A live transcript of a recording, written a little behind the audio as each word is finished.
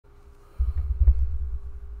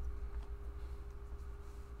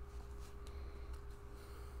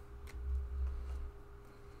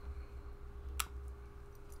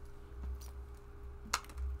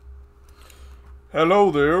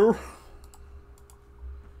Hello there.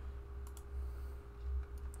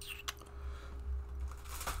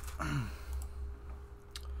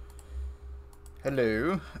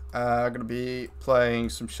 Hello. Gonna be playing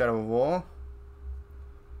some Shadow of War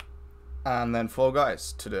and then Fall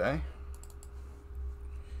Guys today.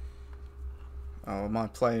 Oh, am I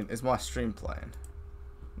playing? Is my stream playing?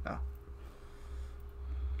 No.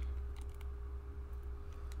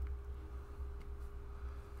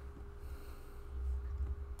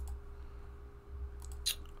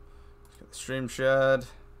 Let's get the stream shared.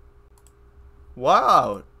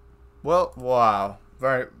 Wow. Well, wow.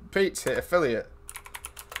 Very. Pete's hit affiliate.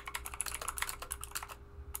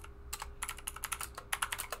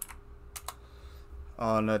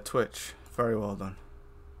 On Twitch. Very well done.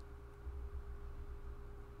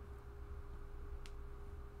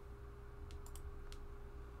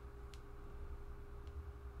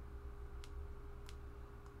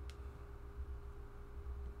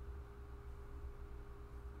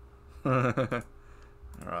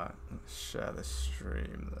 Alright, let's share the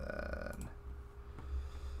stream then.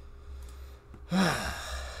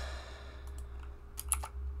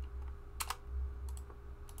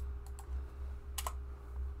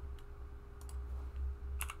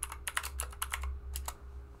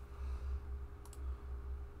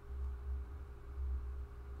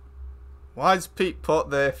 Why's Pete put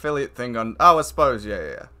the affiliate thing on? Oh, I suppose,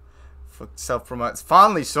 yeah. For self-promotes.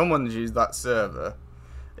 Finally, someone's used that server.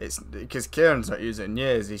 It's because Kieran's not used it in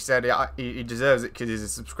years. He said he deserves it because he's a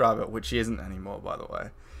subscriber, which he isn't anymore, by the way.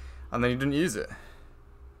 And then he didn't use it.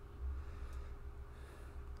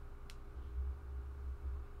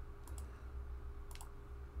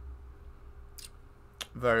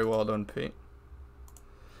 Very well done, Pete.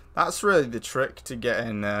 That's really the trick to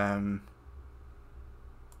getting an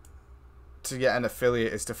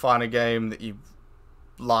affiliate, is to find a game that you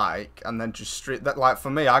like and then just stream that. Like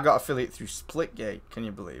for me, I got affiliate through Splitgate. Can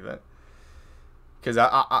you believe it? Because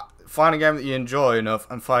I find a game that you enjoy enough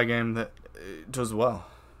and find a game that does well.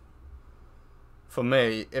 For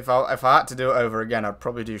me, if I had to do it over again, I'd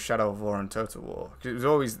probably do Shadow of War and Total War. Because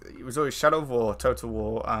it was always Shadow of War, Total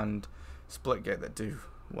War, and Splitgate that do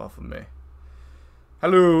well for me.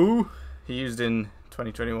 Hello. He used in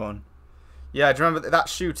 2021. Yeah, do you remember that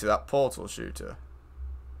shooter, that Portal shooter?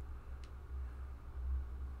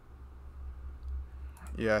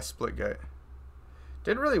 Yeah, Splitgate.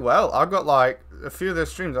 Did really well. I got like a few of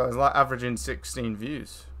those streams. I was like averaging 16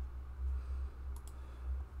 views.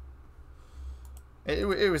 It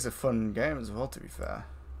was a fun game as well, to be fair.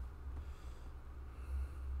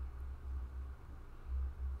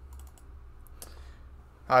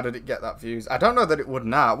 How did it get that views? I don't know that it would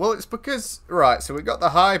now. Well, it's because, right, so we got the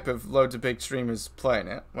hype of loads of big streamers playing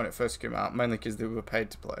it when it first came out, mainly because they were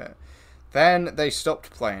paid to play it. Then they stopped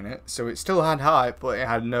playing it, so it still had hype, but it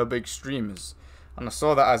had no big streamers. And I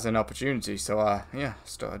saw that as an opportunity, so I,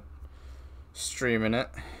 started streaming it.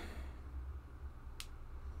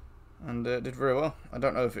 And it did very well. I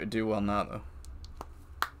don't know if it would do well now, though.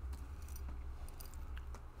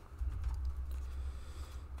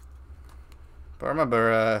 But I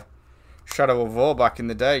remember Shadow of War back in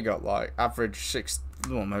the day got like average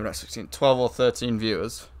maybe not 16, 12 or 13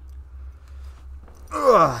 viewers.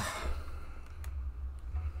 Ugh.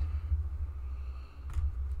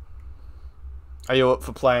 Are you up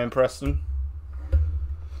for playing, Preston? I'm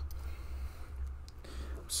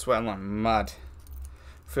sweating like mad.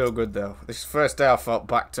 Feel good though. This first day I felt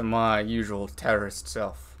back to my usual terrorist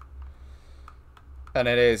self. And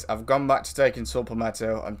it is. I've gone back to taking Sul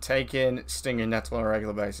Palmetto. I'm taking Stinging Nettle on a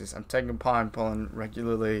regular basis. I'm taking Pine Pollen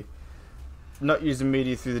regularly. Not using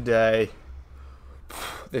media through the day.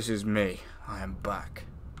 This is me. I am back.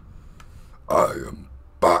 I am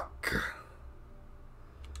back.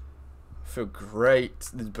 I feel great.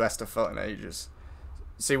 The best I've felt in ages.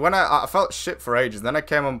 See, when I felt shit for ages, then I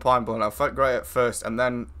came on Pine Pollen. I felt great at first, and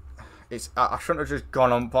then I shouldn't have just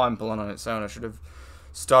gone on Pine Pollen on its own. I should have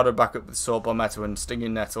started back up with Sul Palmetto and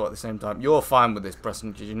Stinging Nettle at the same time. You're fine with this,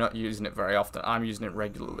 Preston, because you're not using it very often. I'm using it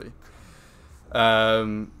regularly.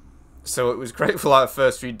 So it was great for like the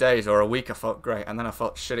first few days or a week. I felt great, and then I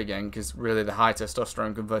felt shit again because really the high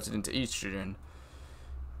testosterone converted into estrogen.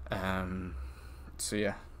 So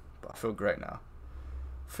yeah, but I feel great now.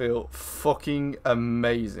 Feel fucking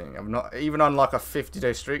amazing. I'm not even on like a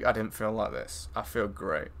 50-day streak. I didn't feel like this. I feel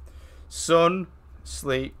great. Sun,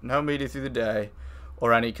 sleep, no media through the day,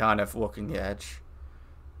 or any kind of walking the edge.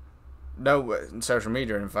 No social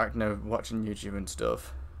media, in fact. No watching YouTube and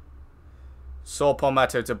stuff. Sul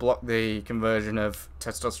Palmetto to block the conversion of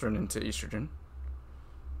testosterone into estrogen.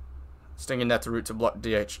 Stinging Nettle root to block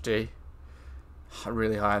DHT.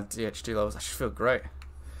 Really high DHT levels. I should feel great.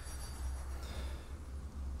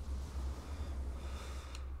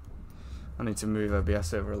 I need to move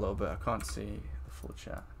OBS over a little bit. I can't see the full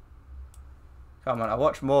chat. Come on, I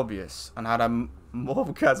watched Morbius and had a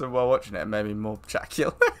morbgasm while watching it. It made me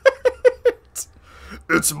morbjaculate.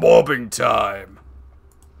 It's mobbing time.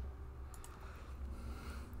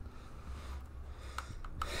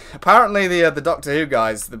 Apparently the Doctor Who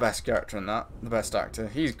guy's the best character in that. The best actor.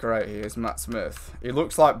 He's great. He is Matt Smith. He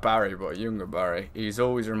looks like Barry, but a younger Barry. He's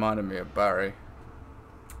always reminded me of Barry.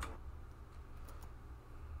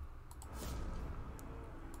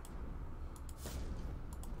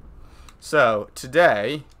 So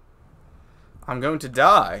today, I'm going to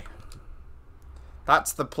die.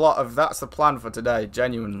 That's the plan for today.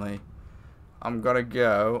 Genuinely, I'm gonna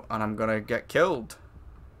go and I'm gonna get killed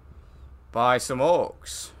by some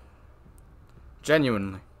orcs.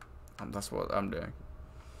 Genuinely, and that's what I'm doing.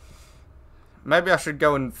 Maybe I should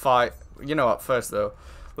go and fight. You know what? First though,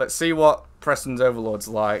 let's see what Preston's Overlord's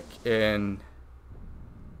like in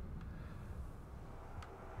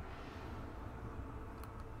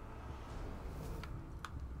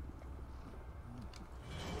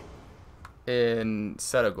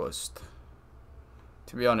Saragost.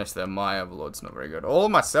 To be honest though, my Overlord's not very good. All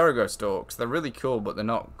my Saragost orcs, they're really cool, but they're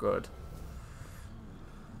not good.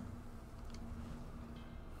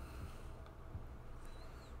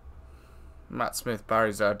 Matt Smith,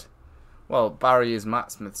 Barry's dad. Well, Barry is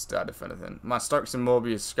Matt Smith's dad, if anything. My Stocks and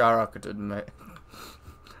Morbius skyrocketed, mate.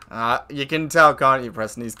 You can tell, can't you,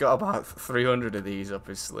 Preston? He's got about 300 of these up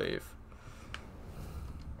his sleeve.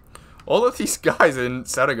 All of these guys in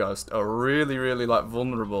Saragost are really, really, like,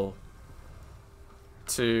 vulnerable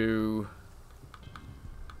to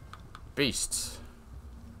beasts.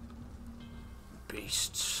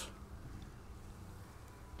 Beasts.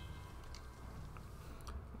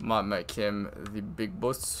 Might make him the big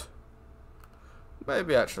boss.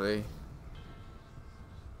 Maybe, actually.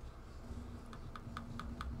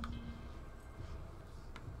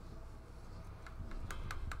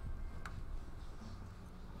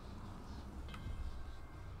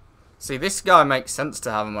 See, this guy makes sense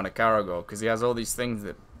to have him on a Caragor, because he has all these things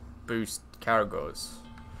that boost Caragors.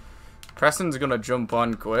 Preston's gonna jump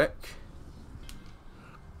on quick.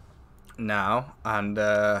 Now, and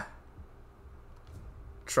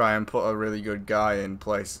try and put a really good guy in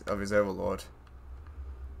place of his Overlord.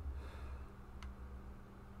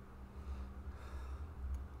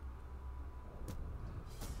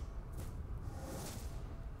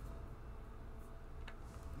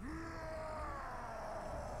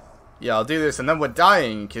 Yeah, I'll do this and then we're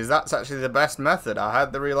dying, because that's actually the best method. I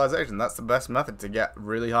had the realization that's the best method to get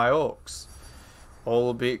really high orcs. All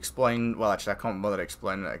will be explained, well actually I can't bother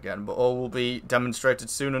explaining it again, but all will be demonstrated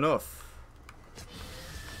soon enough.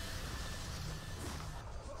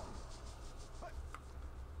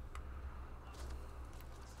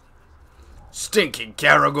 Stinking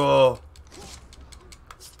Caragor!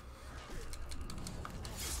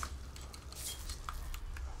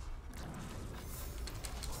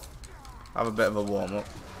 Have a bit of a warm-up.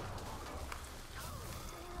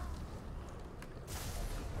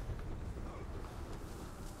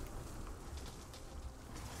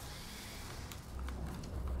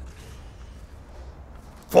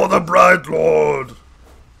 For the Bright Lord!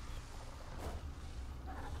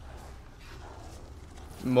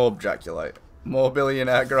 More ejaculate. More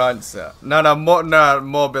billionaire grind set. No,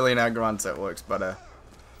 more billionaire grind set works better.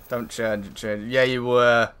 Don't change it. Yeah, you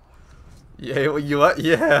were. Yeah, you were.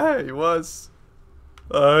 Yeah, he was.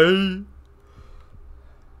 Aye.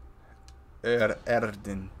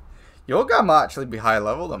 Erdin. Your guy might actually be higher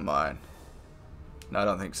level than mine. No, I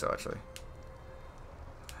don't think so, actually.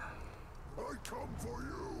 I come for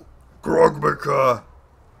you. Grogmaker.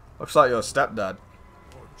 Looks like your stepdad.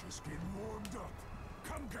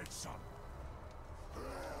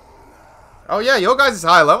 Oh yeah, your guys is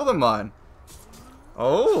higher level than mine.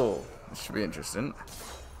 Oh, this should be interesting.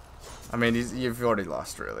 I mean, you've already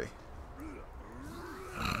lost, really.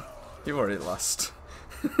 You've already lost.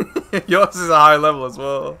 Yours is a high level as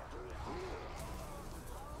well.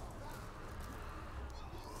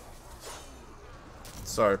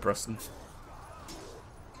 Sorry, Preston.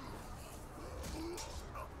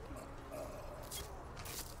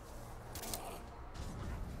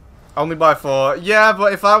 Only by 4. Yeah,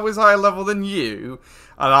 but if I was higher level than you,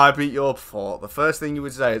 and I beat your fort, the first thing you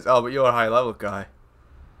would say is, oh, but you're a high level guy.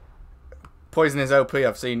 Poison is OP,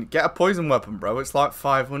 I've seen. Get a poison weapon, bro. It's like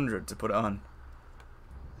 500 to put it on.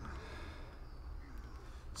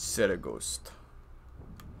 Saragost.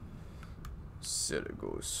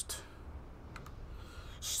 Saragost.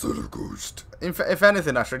 If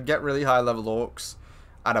anything, I should get really high level orcs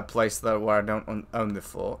at a place though where I don't own the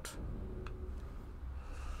fort.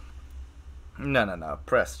 No,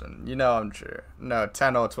 Preston. You know I'm sure. No,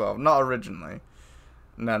 10 or 12. Not originally.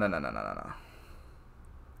 No.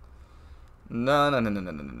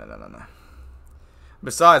 No.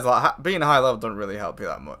 Besides, like, being high level doesn't really help you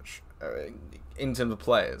that much in terms of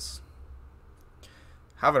players.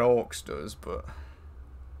 Having orcs does, but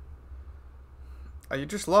oh, you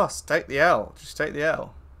just lost. Take the L. Just take the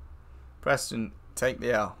L. Preston, take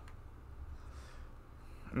the L.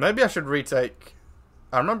 Maybe I should retake.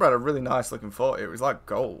 I remember I had a really nice looking fort. It was like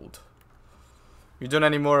gold. You done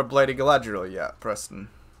any more of Bladed Galadriel yet, Preston?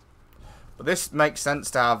 But this makes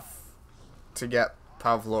sense to get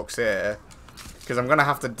powerful orcs here, because I'm gonna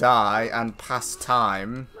have to die and pass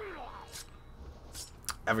time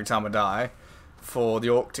every time I die for the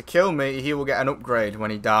orc to kill me. He will get an upgrade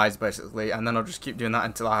when he dies, basically, and then I'll just keep doing that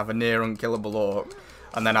until I have a near unkillable orc,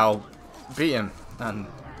 and then I'll beat him and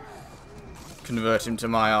convert him to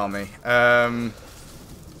my army.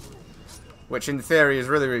 Which in theory is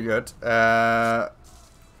really, really good. But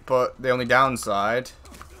the only downside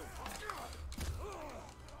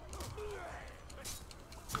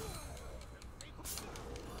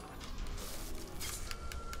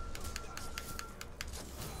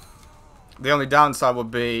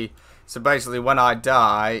would be, so basically when I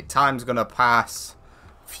die, time's gonna pass.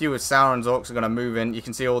 Fewer Sauron's orcs are gonna move in. You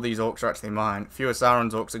can see all these orcs are actually mine. Fewer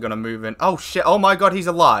Sauron's orcs are gonna move in. Oh shit! Oh my god, he's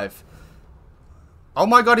alive! Oh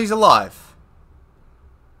my god, he's alive!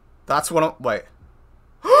 That's what I'm... Wait.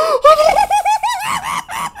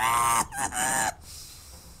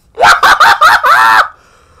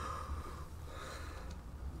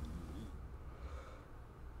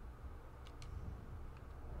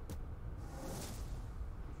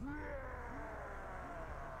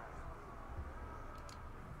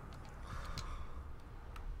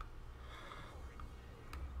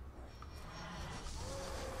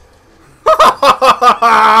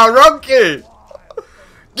 Ronky!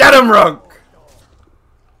 Get him, Runk!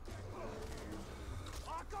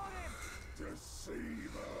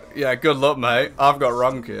 Yeah, good luck, mate. I've got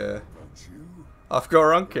Runk here. I've got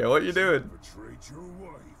Runk here. What are you doing? Betrayed your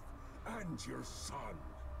wife and your son.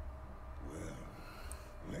 Well,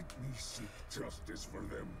 let me seek justice for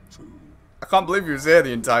them too. I can't believe he was here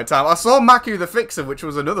the entire time. I saw Maku the Fixer, which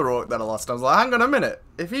was another orc that I lost. I was like, hang on a minute.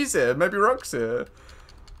 If he's here, maybe Runk's here.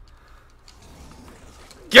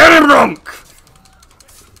 Get him, Runk!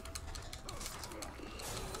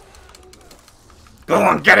 Go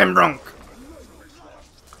on, get him, Runk!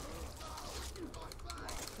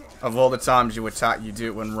 Of all the times you attack, you do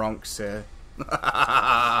it when Runk's here.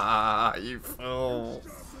 You fool.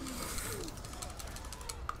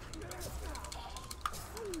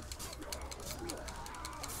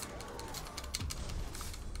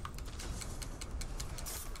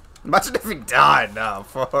 Imagine if he died now,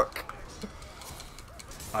 fuck.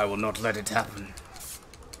 I will not let it happen.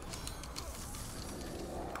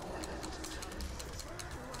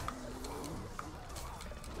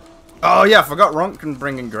 Oh yeah, I forgot Ronk can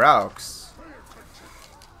bring in Graux.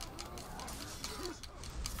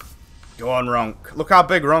 Go on, Ronk. Look how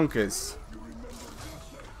big Ronk is.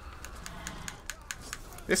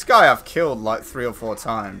 This guy I've killed like 3 or 4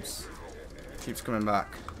 times. Keeps coming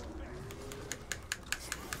back.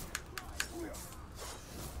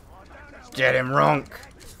 Get him, Ronk.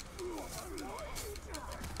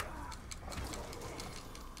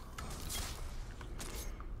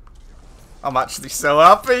 I'm actually so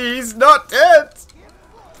happy he's not dead.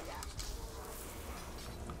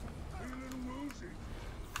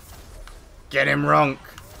 Get him, Ronk.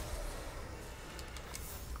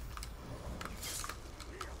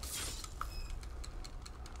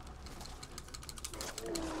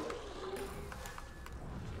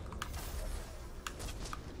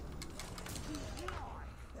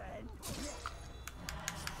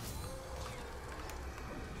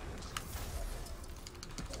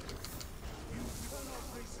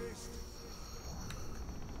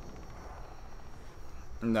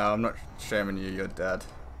 No, I'm not shaming you, you're dead.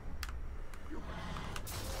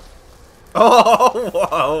 Oh,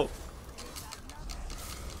 whoa!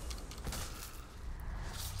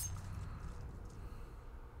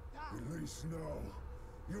 Release now.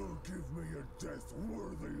 You'll give me a death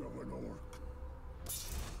worthy of an orc.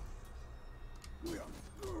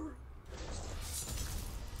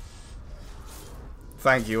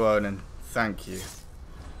 Thank you, Onan. Thank you.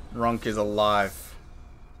 Ronk is alive.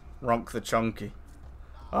 Ronk the Chunky.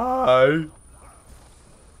 Hi.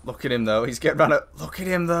 Look at him though. He's getting around it. Look at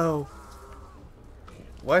him though.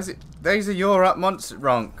 Where's it? These are your up monster,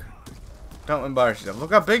 Ronk. Don't embarrass yourself.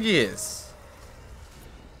 Look how big he is.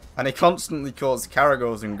 And he constantly calls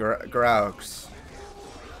Caragors and Graugs.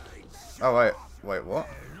 Oh, wait. Wait, what?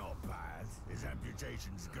 Not bad, as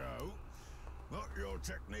amputations go. But your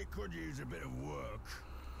technique could use a bit of work.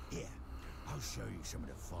 Here, I'll show you some of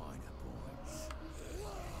the finer points.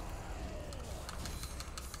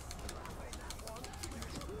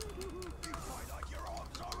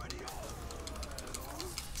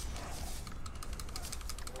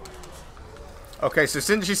 Okay, so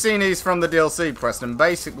since you've seen these from the DLC, Preston,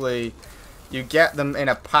 basically you get them in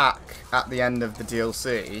a pack at the end of the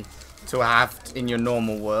DLC to have in your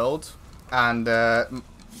normal world. And I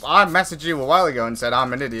messaged you a while ago and said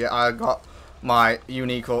I'm an idiot. I got my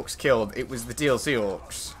unique orcs killed. It was the DLC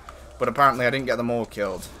orcs, but apparently I didn't get them all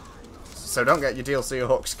killed. So don't get your DLC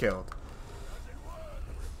orcs killed.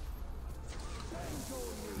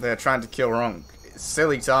 They're trying to kill Ronk.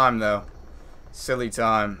 Silly time though. Silly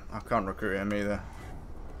time. I can't recruit him either.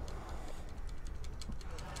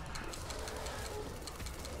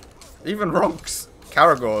 Even Ronk's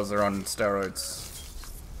Caragors are on steroids.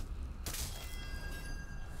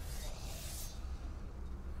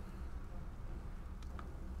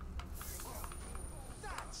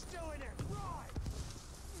 That's doing it right.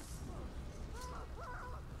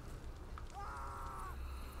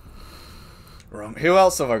 Wrong. Who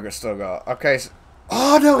else have I still got? Okay. So,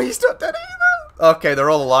 oh no, he's not dead either. Okay, they're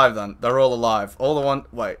all alive then. They're all alive. All the one.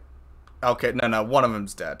 Wait. Okay, no. One of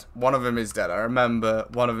them's dead. One of them is dead. I remember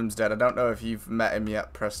one of them's dead. I don't know if you've met him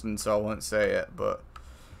yet, Preston, so I won't say it. But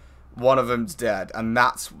one of them's dead, and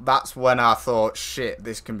that's when I thought, shit,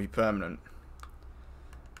 this can be permanent.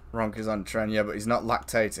 Ronk is on trend, yeah, but he's not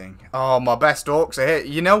lactating. Oh, my best orcs are here.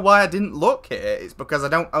 You know why I didn't look here? It's because I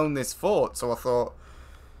don't own this fort, so I thought,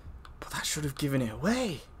 but that should have given it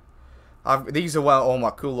away. These are where all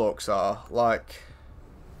my cool orcs are. Like,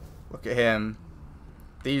 look at him.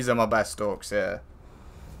 These are my best orcs here.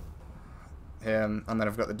 Him, and then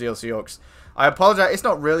I've got the DLC orcs. I apologize, it's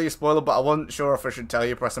not really a spoiler, but I wasn't sure if I should tell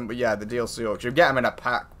you, Preston. But yeah, the DLC orcs. You get them in a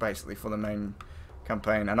pack, basically, for the main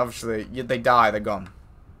campaign. And obviously, they die, they're gone.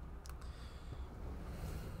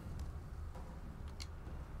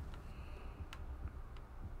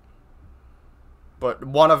 But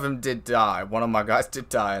one of them did die. One of my guys did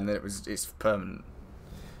die, and it's permanent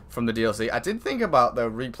from the DLC. I did think about though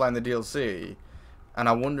replaying the DLC, and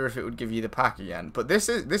I wonder if it would give you the pack again. But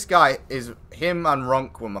this guy is him and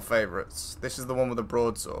Ronk were my favourites. This is the one with the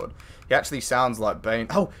broadsword. He actually sounds like Bane.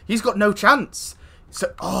 Oh, he's got no chance.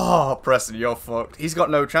 So Preston, you're fucked. He's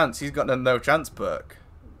got no chance. He's got a no chance perk.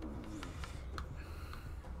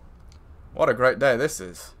 What a great day this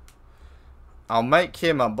is. I'll make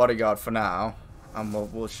him my bodyguard for now. And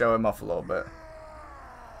we'll show him off a little bit.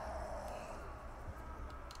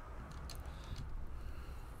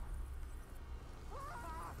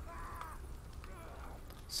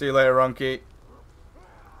 See you later, Ronky.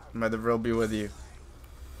 May the Vril be with you.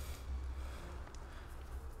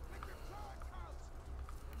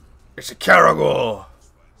 It's a Caragor!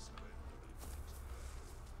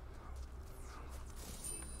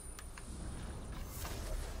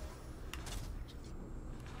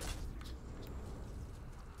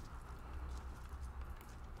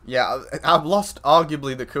 Yeah, I've lost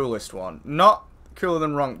arguably the coolest one. Not cooler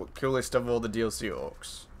than Ronk, but coolest of all the DLC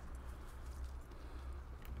orcs.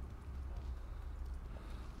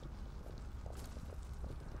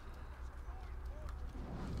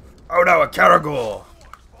 Oh no, a Caragor!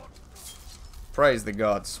 Praise the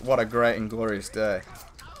gods. What a great and glorious day.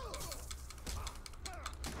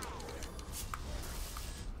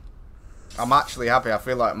 I'm actually happy. I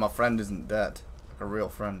feel like my friend isn't dead. Like a real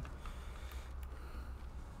friend.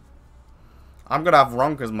 I'm going to have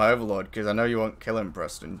Ronk as my overlord, because I know you won't kill him,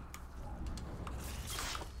 Preston.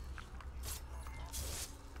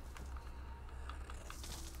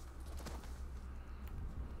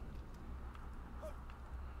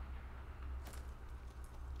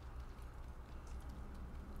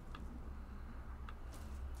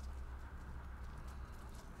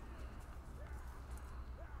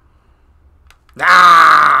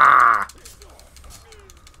 Ah!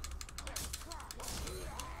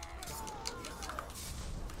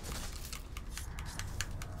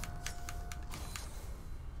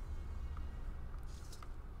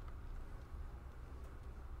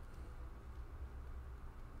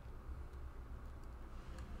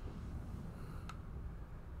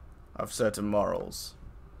 Of certain morals.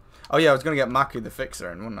 Oh yeah, I was going to get Maki the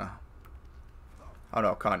Fixer in, wasn't I? Oh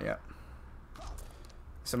no, I can't yet.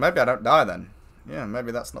 So maybe I don't die then. Yeah,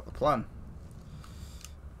 maybe that's not the plan.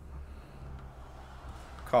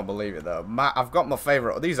 Can't believe it though. I've got my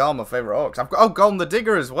favourite. These are my favourite orcs. I've got Golem the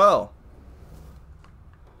Digger as well.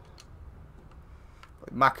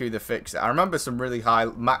 Maku the Fixer. I remember some really high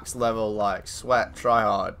max level like Sweat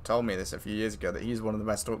Tryhard told me this a few years ago that he's one of the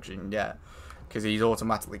best Orcs you can get because he's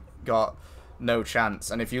automatically got no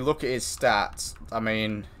chance. And if you look at his stats, I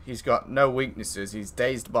mean, he's got no weaknesses. He's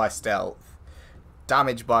dazed by stealth,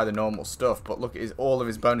 damaged by the normal stuff. But look at all of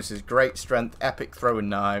his bonuses: great strength, epic throwing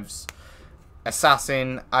knives,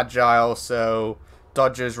 assassin, agile, so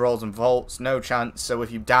dodges, rolls and vaults, no chance. So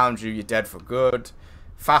if you downed you, you're dead for good.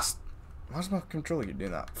 Fast. Why's my controller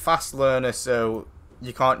doing that? Fast learner, so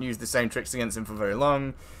you can't use the same tricks against him for very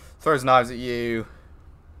long. Throws knives at you.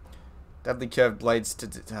 Deadly curved blades to...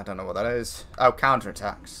 I don't know what that is. Oh,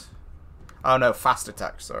 counterattacks. Oh no, fast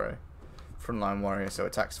attacks, sorry. Frontline warrior, so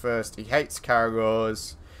attacks first. He hates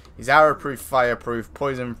Caragors. He's arrow-proof, fire-proof,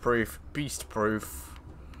 poison-proof, beast-proof.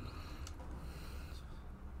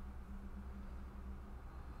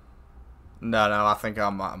 No, I think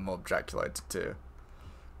I'm objaculated too.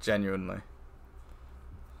 Genuinely.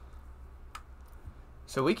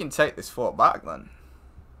 So we can take this fort back then.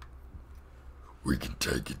 We can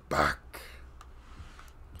take it back.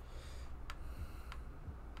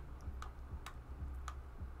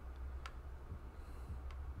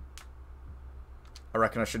 I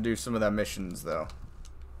reckon I should do some of their missions though.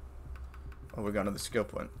 Oh, we're going to the skill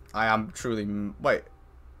point. I am truly... Wait.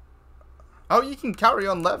 Oh, you can carry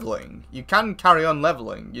on leveling. You can carry on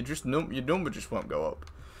leveling. You just your number just won't go up.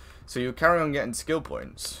 So you carry on getting skill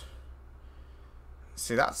points.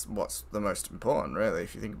 See, that's what's the most important, really,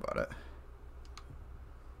 if you think about it.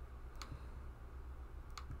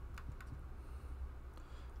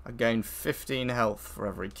 I gain 15 health for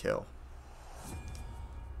every kill.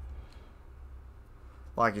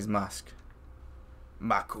 Like his mask.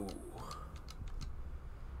 Maku.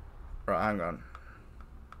 Right, hang on.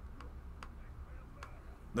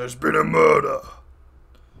 There's been a murder.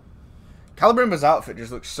 Calibrimba's outfit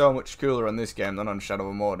just looks so much cooler in this game than on Shadow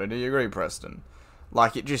of Mordor. Do you agree, Preston?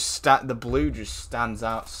 Like, it just the blue just stands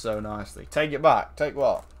out so nicely. Take it back. Take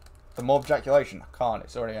what? The mob ejaculation? I can't.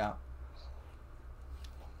 It's already out.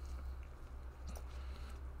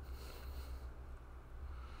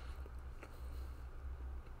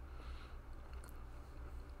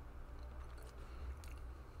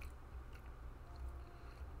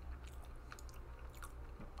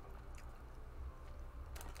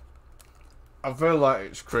 I feel like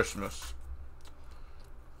it's Christmas.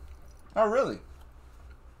 Oh, really?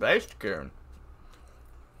 Based, Kieran?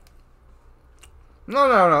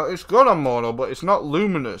 No. It's good on Mordor, but it's not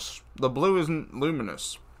luminous. The blue isn't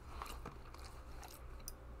luminous.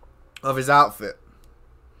 Of his outfit.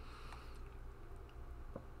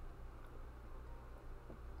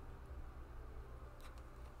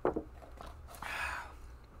 I'm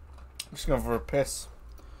just going for a piss.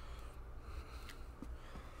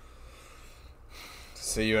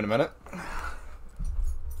 See you in a minute.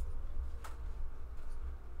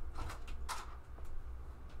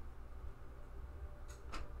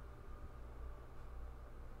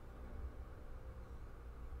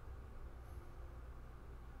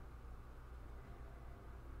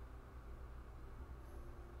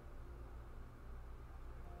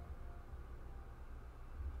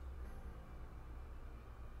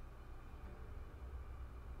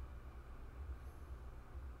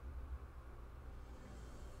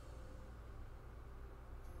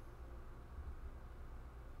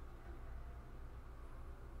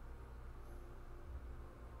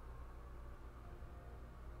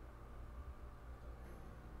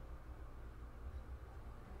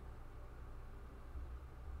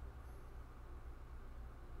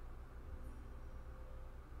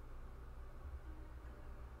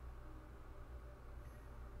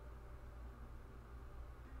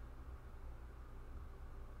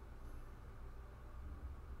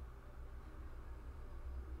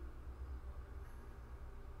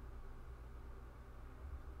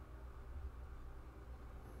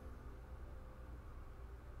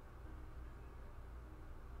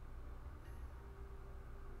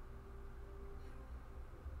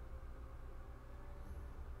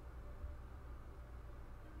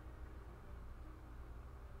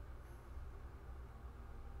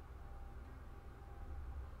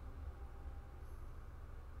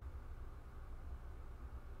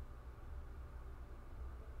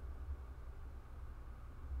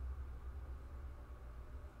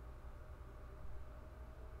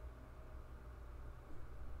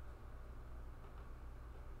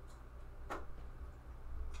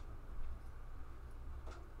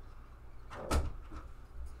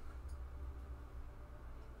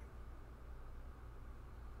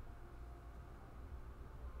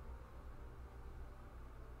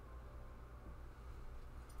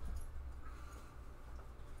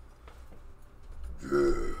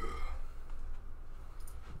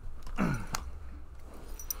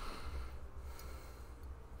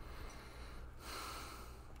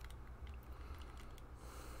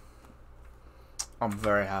 I'm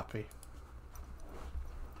very happy.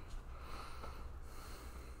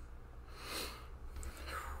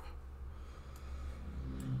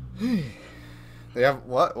 They have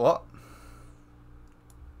what? What?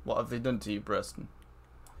 What have they done to you, Preston?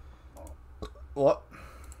 What?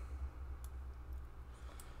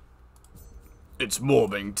 It's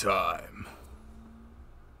mobbing time.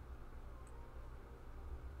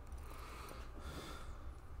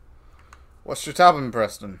 What's your happening,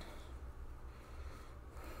 Preston?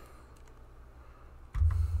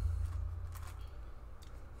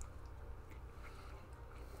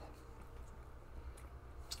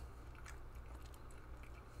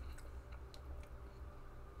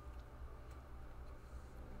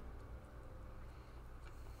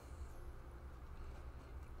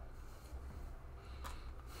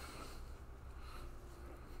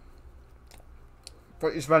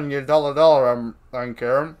 What you spending your dollar on,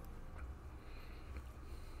 Karen?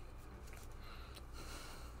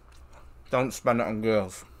 Don't spend it on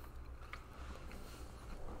girls.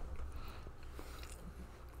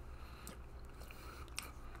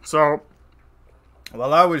 So,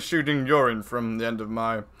 while I was shooting urine from the end of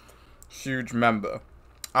my huge member,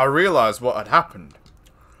 I realised what had happened.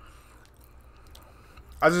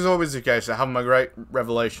 As is always the case, I have my great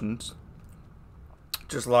revelations,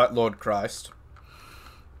 just like Lord Christ,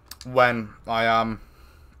 when I am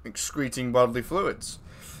excreting bodily fluids.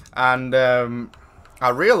 And I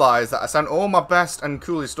realised that I sent all my best and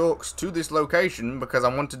coolest orcs to this location because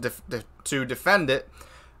I wanted to defend it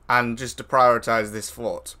and just to prioritise this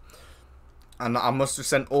fort. And I must have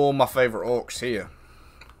sent all my favourite orcs here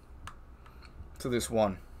to this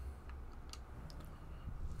one.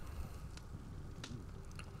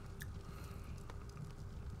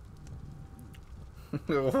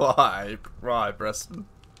 Why? Right, Preston.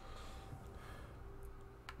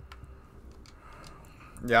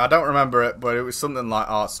 Yeah, I don't remember it, but it was something like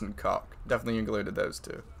arse and cock. Definitely included those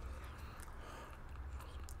two.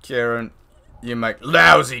 Kieran, you make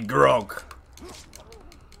lousy grog.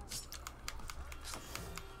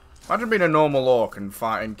 Imagine being a normal orc and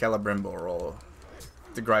fighting Celebrimbor or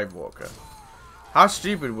the Gravewalker. How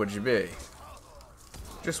stupid would you be?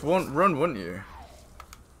 Just run, wouldn't you?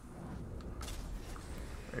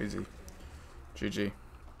 Easy. GG.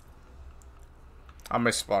 I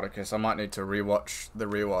miss Spartacus. I might need to rewatch the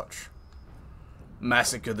rewatch.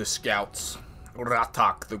 Massacre the Scouts.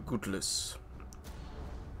 Ratak the Gutless.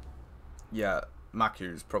 Yeah,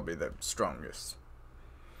 Maku's probably the strongest.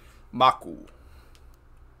 Maku.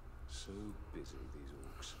 So busy, these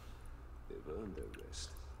orcs. They've earned their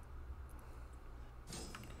rest.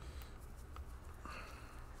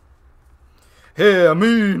 Hear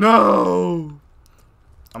me now!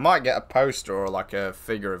 I might get a poster or like a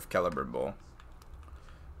figure of Celebrimbor.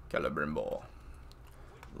 Celebrimbor.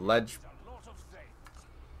 Ledge.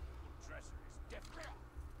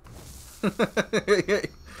 You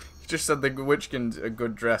just said the Witchkin's a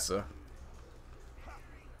good dresser.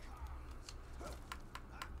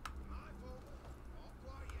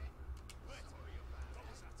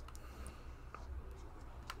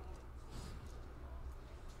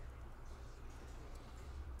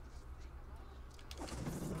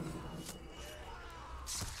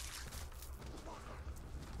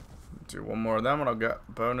 Do one more of them and I'll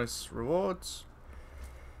get bonus rewards.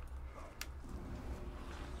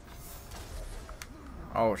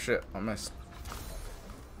 Oh shit, I missed.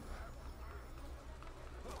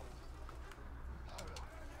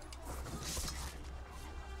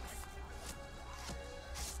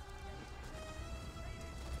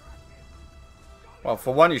 Well,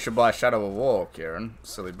 for one you should buy Shadow of War, Kieran,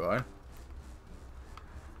 silly boy.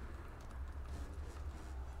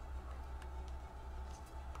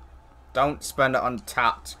 Don't spend it on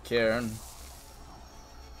tat, Kieran.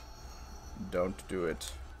 Don't do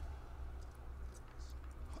it.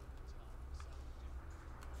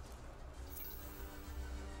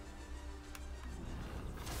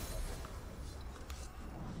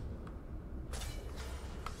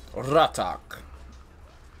 Ratak.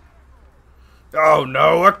 Oh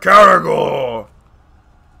no, a Caragor!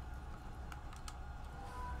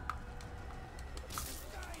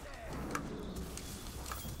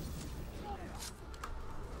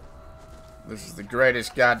 This is the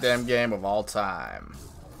greatest goddamn game of all time.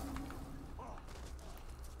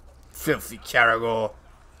 Filthy Caragor.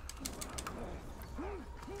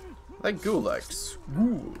 Like Gulags.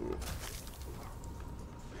 Ooh.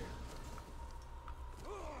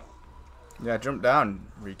 Yeah, jump down,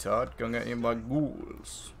 retard. Go and get eaten by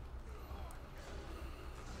ghouls.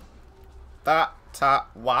 That tat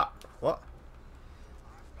wap. What?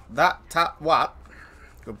 That tat wap.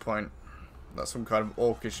 Good point. That's some kind of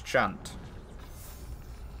orcish chant.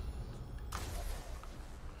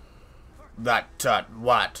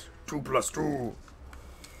 What? 2 plus 2.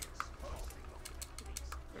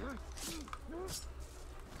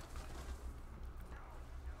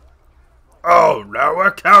 Oh, now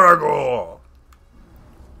we're Caragor!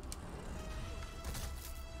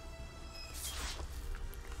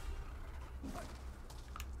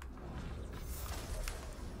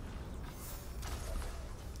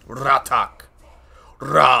 Ratak!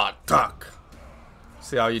 Ratak!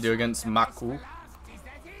 See how you do against Maku?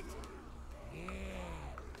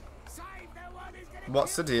 What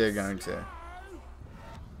city are you going to?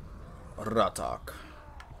 Ratak.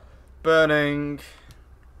 Burning.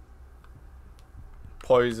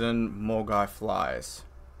 Poison. Morgai flies.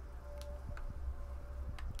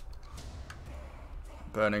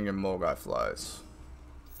 Burning and Morgai flies.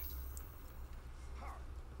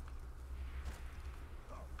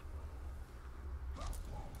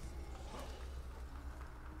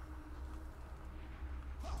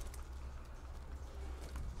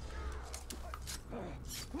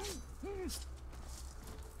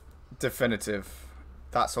 Definitive.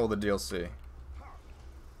 That's all the DLC.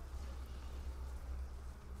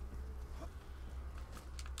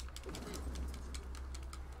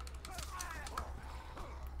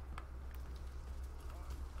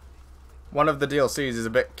 One of the DLCs is a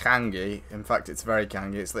bit kangy. In fact, it's very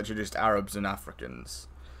kangy. It's literally just Arabs and Africans.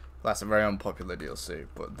 That's a very unpopular DLC,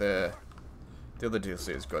 but the other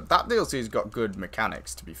DLC is good. That DLC's got good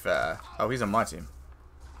mechanics, to be fair. Oh, he's on my team.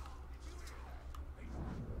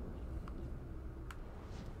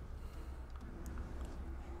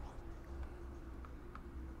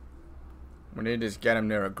 We need to just get him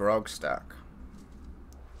near a grog stack.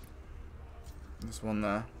 This one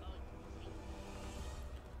there.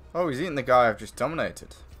 Oh, he's eating the guy I've just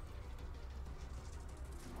dominated.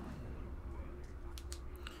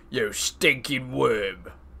 You stinking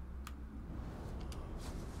worm.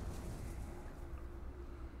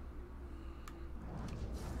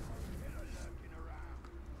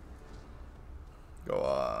 Go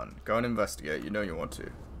on. Go and investigate. You know you want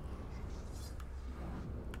to.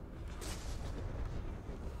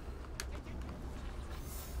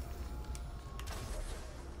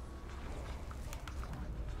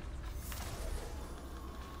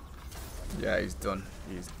 Yeah, he's done.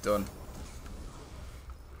 He's done.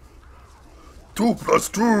 2 plus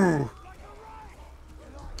 2!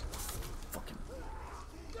 Fucking.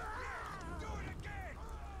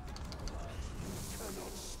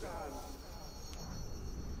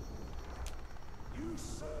 You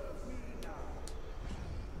serve me now.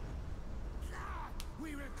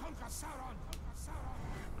 We will conquer Sauron.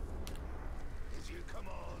 As you come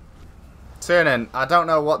on. Turnin, I don't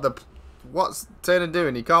know what's Turnin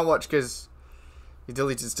doing. You can't watch because he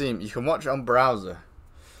deleted Steam. You can watch it on browser.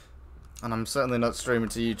 And I'm certainly not streaming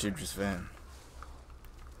to YouTube just for him.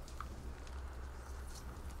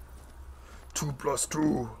 2 plus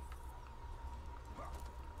 2.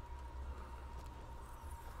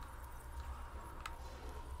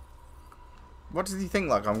 What does he think?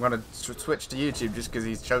 Like I'm gonna switch to YouTube just because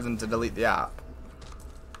he's chosen to delete the app?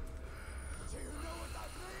 Do you know what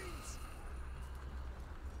that means?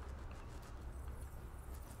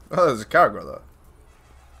 Oh, there's a character though.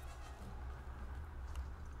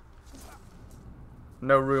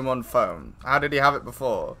 No room on phone. How did he have it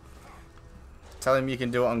before? Tell him you can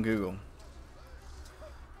do it on Google.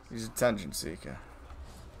 He's an attention seeker.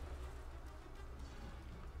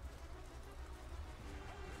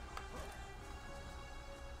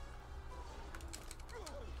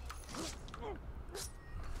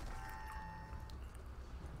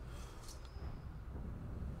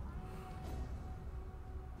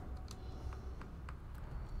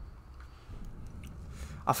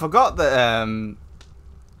 I forgot that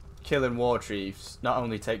killing war chiefs not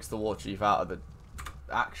only takes the war chief out of the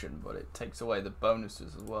action, but it takes away the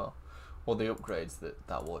bonuses as well, or the upgrades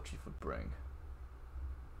that war chief would bring.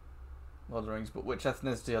 Lord of the Rings, but which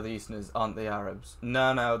ethnicity are the Easterners? Aren't the Arabs?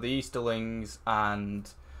 No, the Easterlings and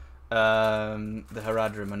the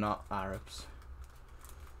Haradrim are not Arabs.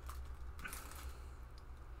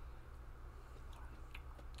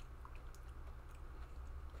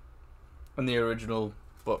 In the original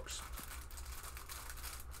books.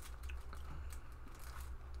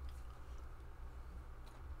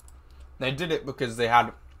 They did it because they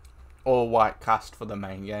had all white cast for the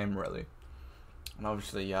main game, really. And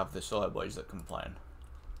obviously you have the solar boys that complain.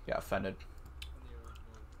 Get offended.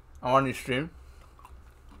 I'm on your stream.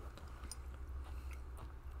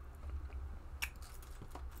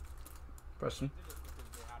 Preston.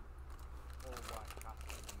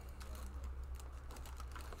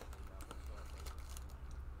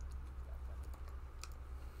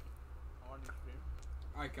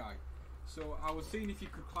 Okay, So I was seeing if you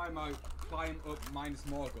could climb up minus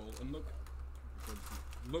Morgul, and look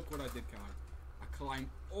what I did, Kai. I climbed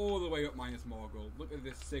all the way up minus Morgul. Look at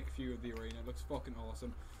this sick view of the arena. It looks fucking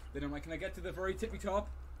awesome. Then I'm like, can I get to the very tippy top?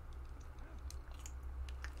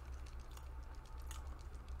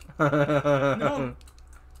 No.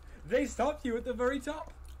 They stopped you at the very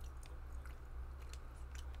top.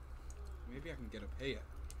 Maybe I can get up here.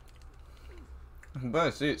 But I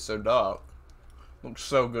see it's so dark. Looks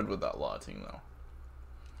so good with that lighting though.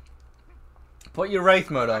 Put your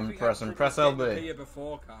Wraith mode on, press LB. Here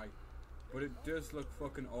before, Kai, but it does look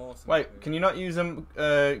fucking awesome. Wait, can you not use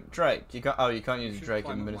Drake? You can't. Oh, you can't use Drake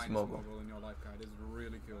in Minus Mobile. In your life, Kai. This is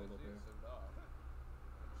really cool up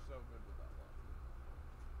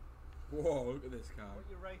here. Whoa, look at this, Kai. Put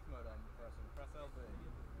your Wraith mode on, press LB.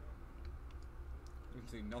 You can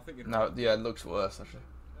see nothing. In No, yeah, it looks worse actually.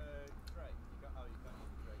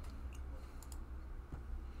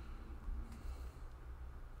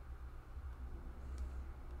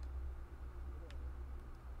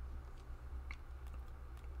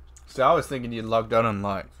 So I was thinking you'd logged on and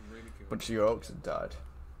like, really cool. bunch of your orcs had died.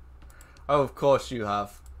 Oh, of course you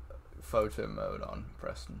have photo mode on,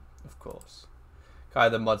 Preston. Of course. Kai,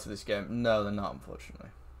 the mods for this game? No, they're not, unfortunately.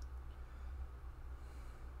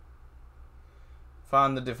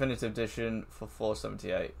 Found the definitive edition for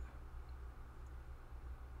 $4.78.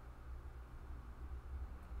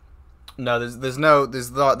 No, there's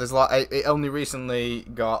like it only recently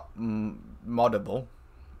got moddable.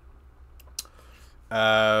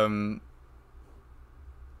 And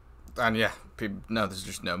yeah, no, there's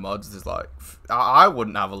just no mods. There's like, I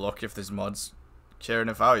wouldn't have a look if there's mods, Kieran,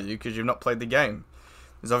 if I were you, because you've not played the game.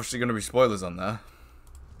 There's obviously going to be spoilers on there.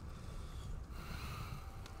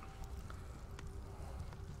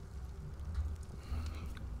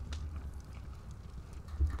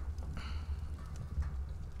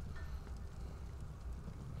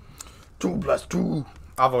 Two plus two.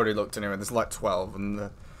 I've already looked anyway. There's like 12,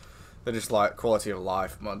 and they're just like quality of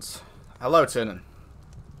life mods. Hello, Tiernan.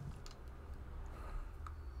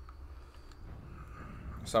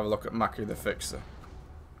 Let's have a look at Maku the Fixer.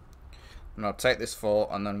 And I'll take this fort,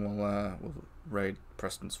 and then we'll raid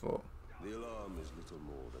Preston's fort. The alarm is little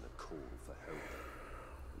more than a call for help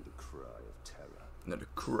and a cry of terror. And a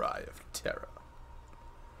cry of terror.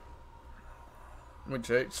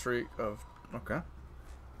 Which 8 streak of okay.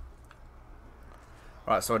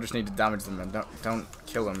 Right, so I just need to damage them and don't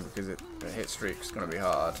kill them because it hit streak is gonna be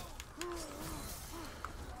hard.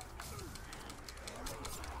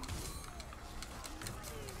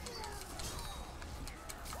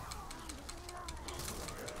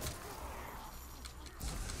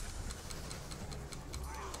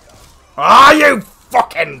 Ah, you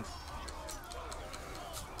fucking!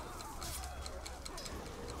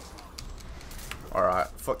 Alright,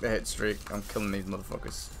 fuck the hit streak. I'm killing these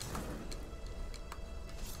motherfuckers.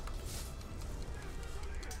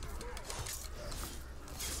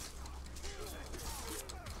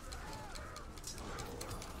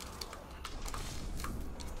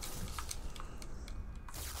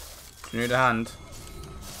 You need a hand.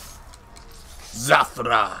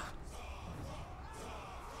 Zathra!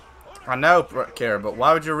 I know, Kira, but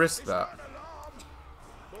why would you risk that?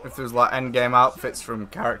 If there's like endgame outfits from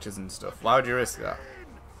characters and stuff, why would you risk that?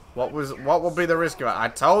 What would be the risk of it? I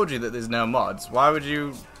told you that there's no mods. Why would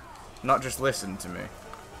you not just listen to me?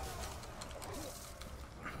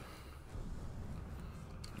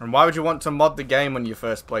 And why would you want to mod the game when you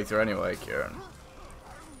first play through anyway, Kieran?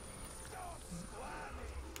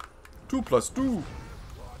 2 plus 2. You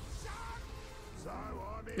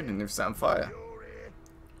didn't even set on fire.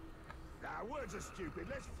 Words are stupid,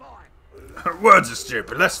 let's fight. Words are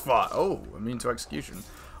stupid, let's fight. Oh, immune to execution.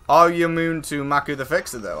 Are you immune to Maku the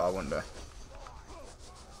Fixer though, I wonder?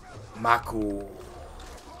 Maku.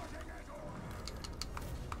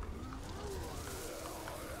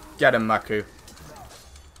 Get him, Maku.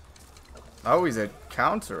 Oh, he's a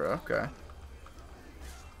counterer, okay.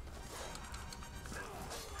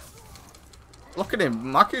 Look at him,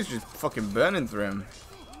 Maku's just fucking burning through him.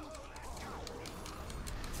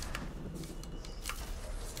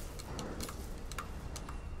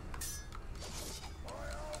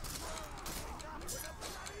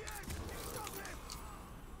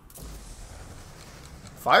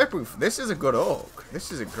 Fireproof. This is a good orc.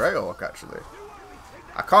 This is a great orc, actually.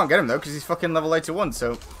 I can't get him, though, because he's fucking level 81,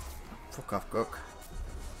 so... Fuck off, Cook.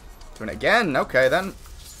 Doing it again? Okay, then.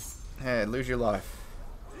 Hey, lose your life.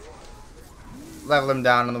 Level him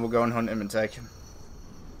down, and then we'll go and hunt him and take him.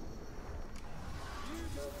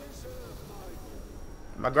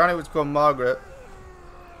 My granny was called Margaret.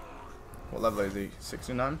 What level is he?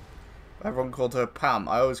 69? Everyone called her Pam.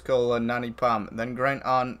 I always call her Nanny Pam. Then Great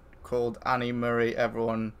Aunt called Annie Murray.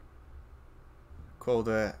 Everyone called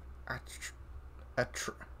her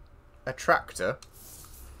Attractor.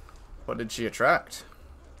 What did she attract?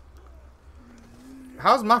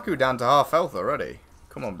 How's Maku down to half health already?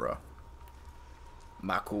 Come on, bro.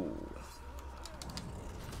 Maku.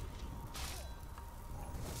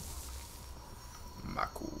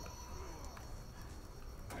 Maku.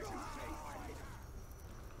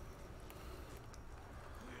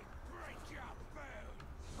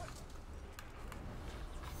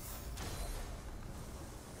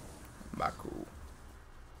 Maku.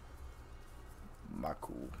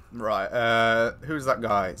 Maku. Right, who's that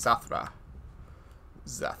guy? Zathra.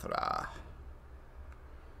 Zathra.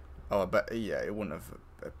 Oh, I bet, yeah, it wouldn't have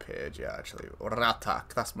appeared yet, actually.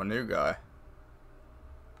 Ratak, that's my new guy.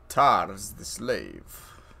 Tars, the slave.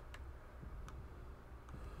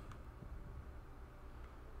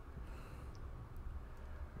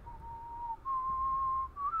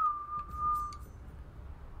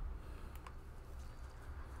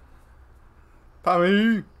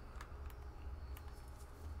 Pammy!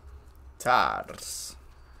 Tars.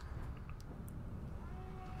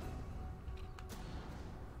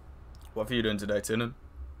 What are you doing today, Tinan?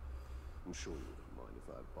 I'm sure you wouldn't mind if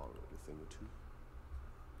I borrowed a thing or two.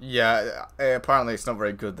 Yeah, apparently it's not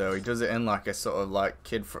very good though. He does it in like a sort of like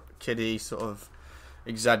kiddie sort of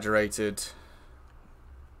exaggerated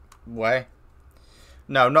way.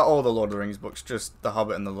 No, not all the Lord of the Rings books, just The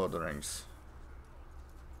Hobbit and The Lord of the Rings.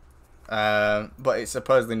 But it's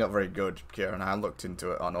supposedly not very good, Kieran. I looked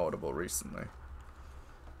into it on Audible recently.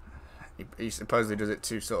 He supposedly does it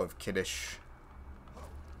too sort of kiddish.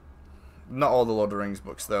 Not all the Lord of the Rings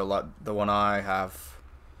books though, like the one I have,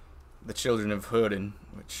 The Children of Húrin,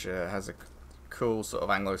 which has a cool sort of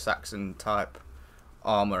Anglo-Saxon type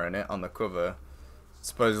armor in it on the cover.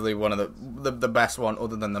 Supposedly one of the best one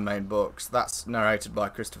other than the main books. That's narrated by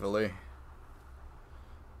Christopher Lee.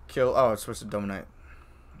 Oh, it's supposed to dominate.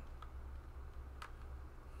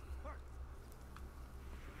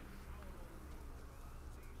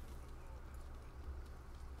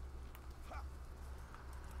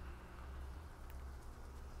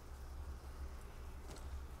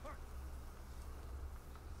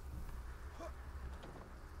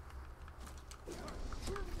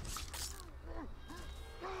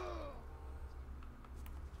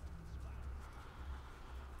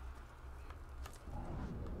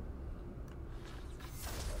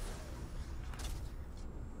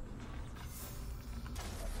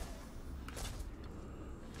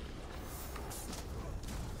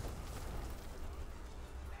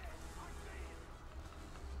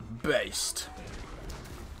 Based.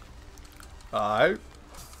 Oh.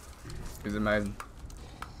 He's amazing.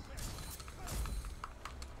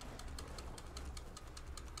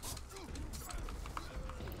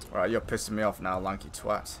 Alright, you're pissing me off now, lanky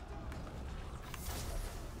twat.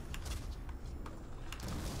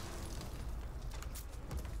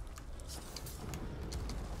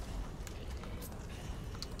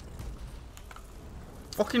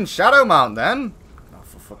 Fucking Shadow Mount then! Oh,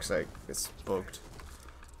 for fuck's sake, it's bugged.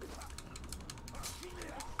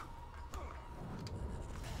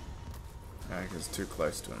 Yeah, because it's too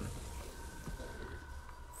close to him.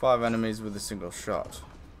 5 enemies with a single shot.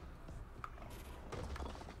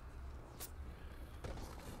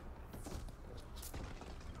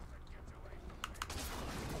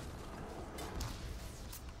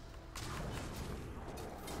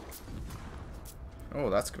 Oh,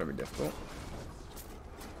 that's gonna be difficult.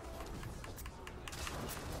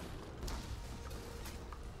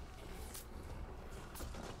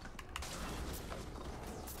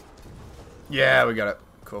 Yeah, we got it.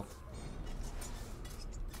 Cool.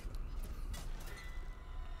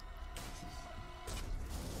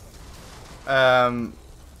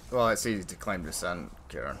 Well, it's easy to claim descent,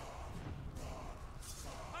 Kieran.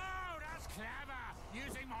 Oh, that's clever!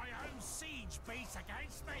 Using my own siege beast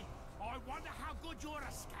against me. I wonder how good your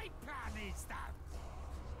escape plan is, though.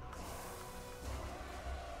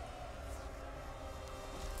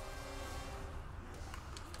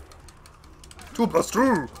 Two plus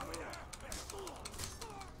two!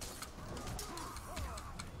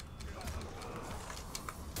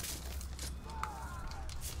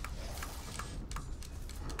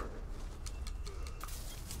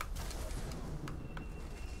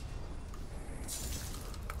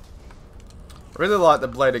 I really like the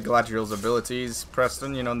Blade of Galadriel's abilities,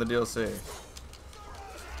 Preston, you know, in the DLC.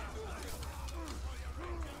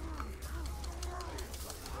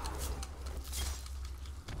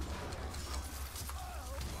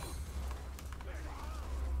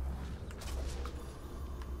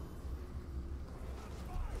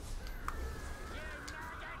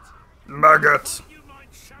 Maggot. You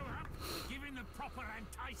might show up, giving the proper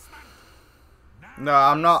enticement. No,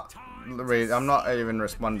 I'm not. I'm not even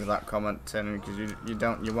responding to that comment, Tin, because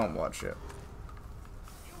you won't watch it.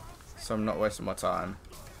 So I'm not wasting my time.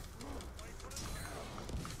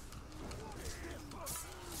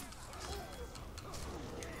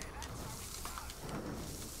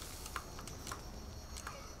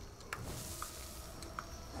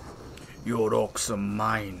 Your orcs are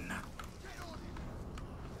mine.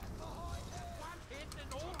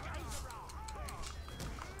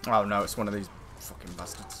 Oh no, it's one of these fucking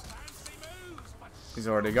bastards. He's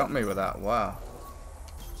already got me with that. Wow.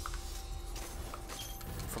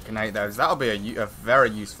 Fucking hate those. That'll be a very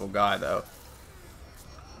useful guy though.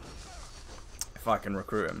 If I can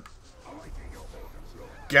recruit him.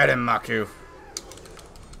 Get him, Maku.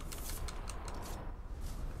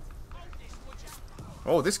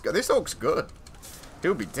 Oh, this orc's good.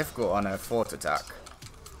 He'll be difficult on a fort attack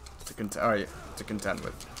to contend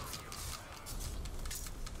with.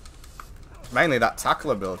 Mainly that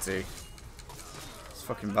tackle ability. It's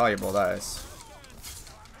fucking valuable, that is.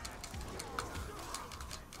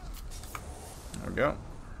 There we go.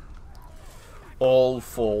 All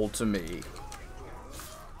fall to me.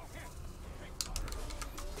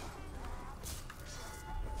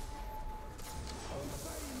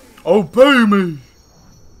 Obey me!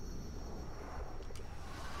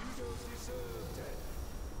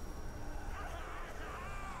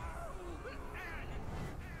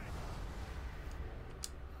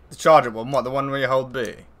 The charger one, what? The one where you hold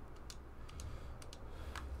B?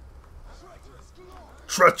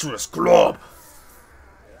 Treacherous glob!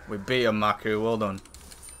 We beat him, Maku. Well done.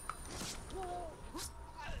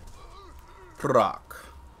 Proc.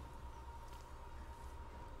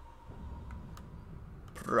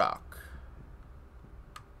 Proc.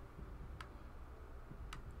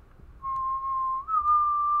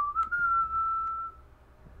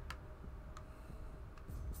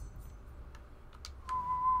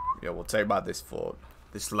 Yeah, we'll take back this fort.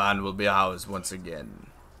 This land will be ours once again.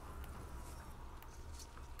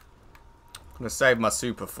 I'm gonna save my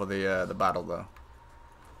super for the battle though.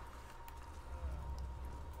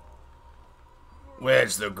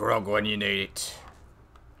 Where's the grog when you need it?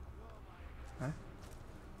 Huh?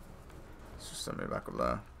 Let's just send me back up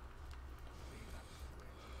there.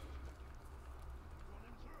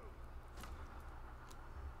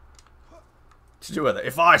 To do with it.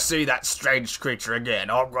 If I see that strange creature again,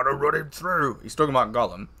 I'm gonna run him through. He's talking about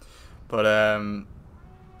Gollum, but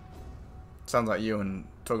sounds like you and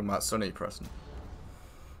talking about Sonny, Preston.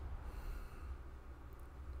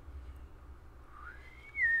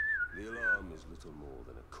 The alarm is little more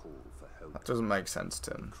than a call for help. That doesn't make sense,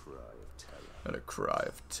 Tim. Cry of terror. And a cry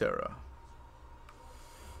of terror.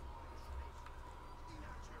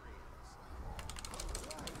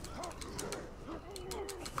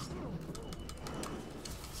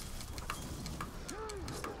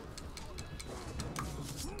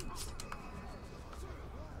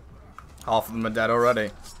 Half of them are dead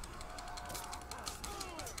already.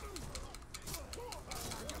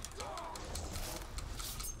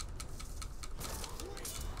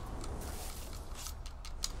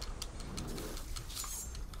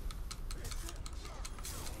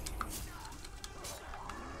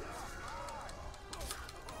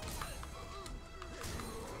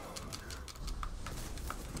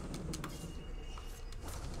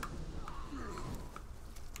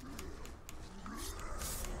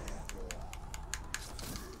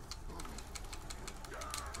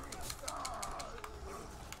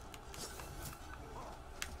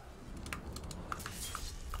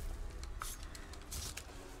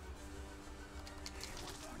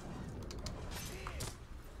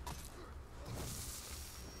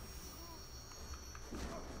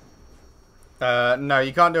 No,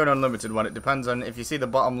 you can't do an unlimited one. It depends on, if you see the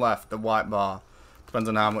bottom left, the white bar, depends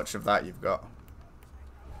on how much of that you've got.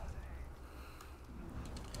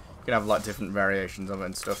 You can have like different variations of it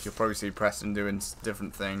and stuff. You'll probably see Preston doing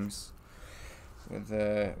different things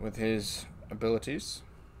with his abilities.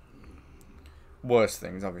 Worse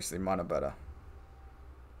things, obviously. Mine are better.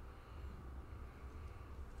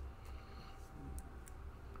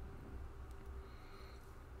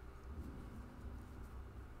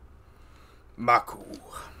 Maku.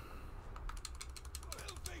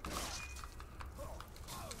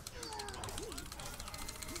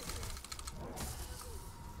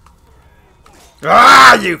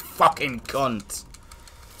 Ah, you fucking cunt!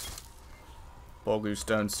 Borgu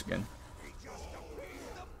Stone Skin.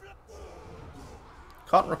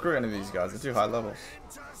 Can't recruit any of these guys, they're too high levels.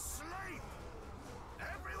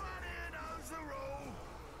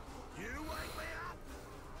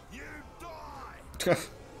 Okay.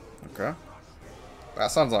 Okay. That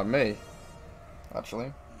sounds like me,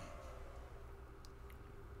 actually.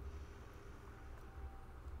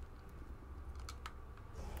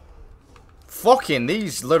 Fucking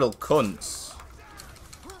these little cunts.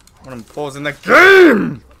 When I'm pausing the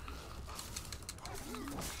game!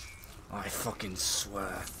 I fucking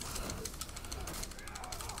swear.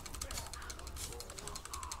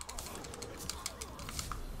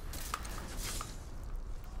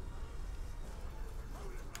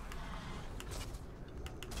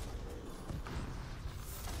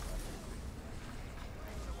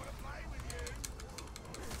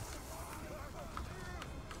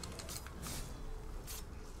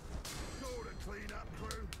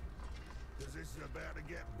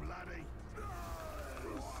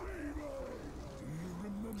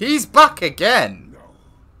 He's back again!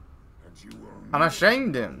 And I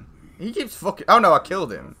shamed him. He keeps fucking... Oh no, I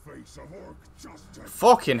killed him.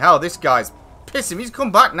 Fucking hell, this guy's pissing. He's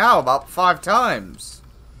come back now about 5 times.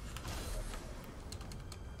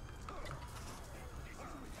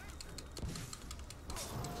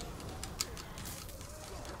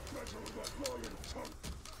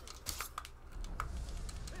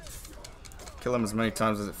 Kill him as many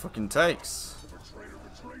times as it fucking takes.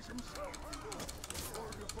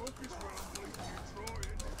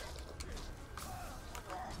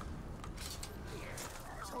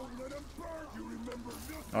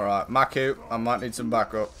 Alright, Maku, I might need some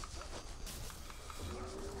backup.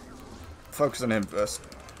 Focus on him first.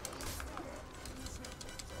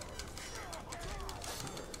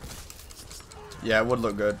 Yeah, it would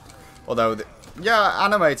look good. Although, yeah,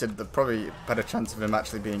 animated, there's probably a better chance of him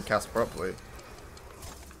actually being cast properly.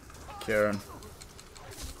 Kieran.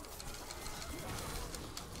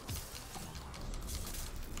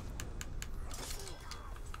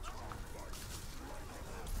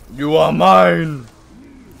 You are mine!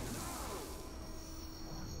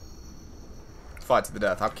 Fight to the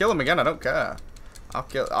death. I'll kill him again, I don't care.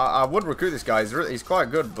 I would recruit this guy, he's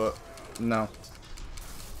quite good, but no.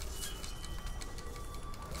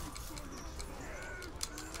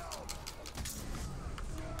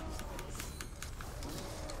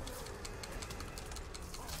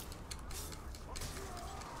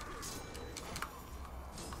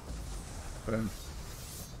 Boom.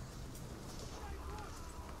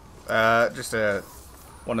 Just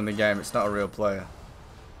one in the game. It's not a real player.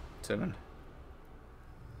 Timon.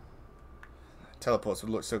 Teleports would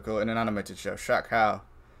look so cool in an animated show. Shaq, how?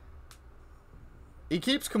 He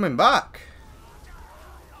keeps coming back.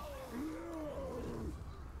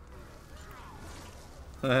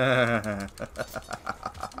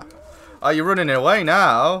 Oh, you're running away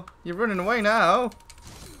now. You're running away now.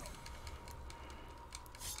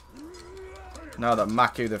 Now that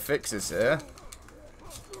Maku the Fix is here.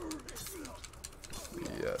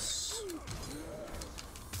 Yes.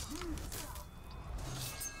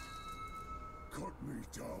 Cut me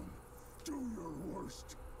down. Do your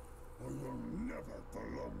worst. I will never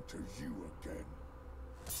belong to you again.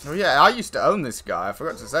 Oh yeah, I used to own this guy. I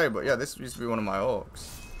forgot to say, but yeah, this used to be one of my orcs.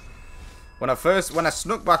 When I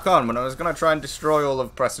snuck back on, when I was gonna try and destroy all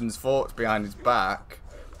of Preston's forts behind his back,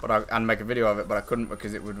 and make a video of it, but I couldn't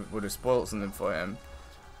because it would have spoiled something for him.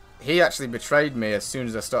 He actually betrayed me as soon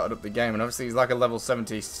as I started up the game, and obviously he's like a level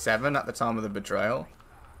 77 at the time of the betrayal.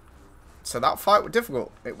 So that fight was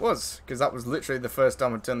difficult. It was, because that was literally the first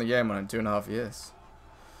time I'd turned the game on in 2.5 years.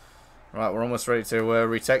 Right, we're almost ready to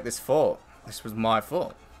retake this fort. This was my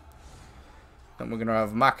fort. Then we're going to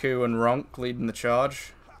have Maku and Ronk leading the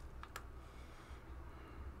charge.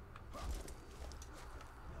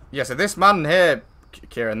 Yeah, so this man here,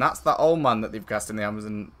 Kieran, that's that old man that they've cast in the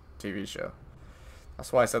Amazon TV show.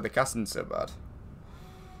 That's why I said the casting's so bad.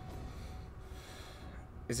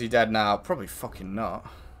 Is he dead now? Probably fucking not.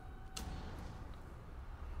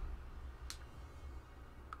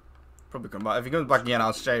 Probably come back. If he comes back again,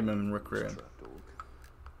 I'll shame him and recruit him.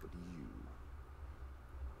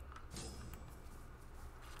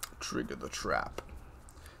 Trigger the trap.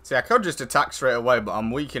 See, I could just attack straight away, but I'm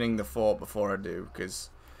weakening the fort before I do, because...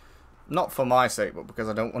 Not for my sake, but because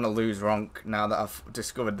I don't want to lose Ronk now that I've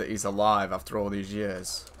discovered that he's alive after all these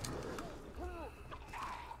years.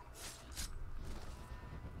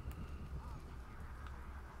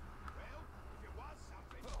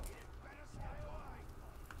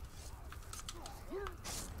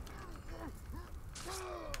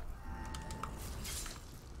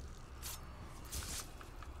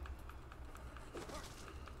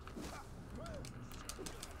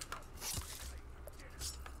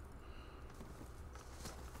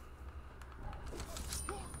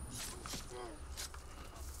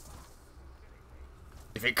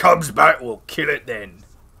 If it comes back, we'll kill it then.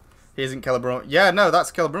 He isn't Celebrimbor. Yeah, no,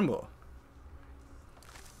 that's Celebrimbor.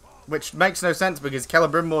 Which makes no sense because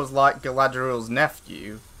Celebrimbor's like Galadriel's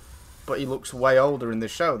nephew, but he looks way older in the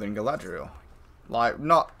show than Galadriel. Like,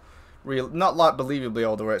 not like believably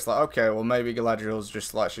older where it's like, okay, well maybe Galadriel's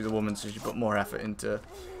just like she's a woman so she put more effort into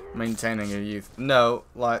maintaining her youth. No,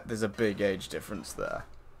 like there's a big age difference there.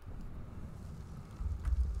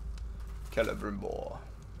 Celebrimbor.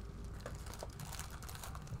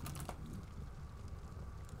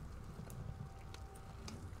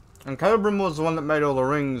 And Celebrimbor was the one that made all the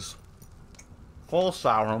rings for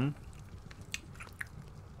Sauron.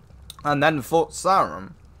 And then fought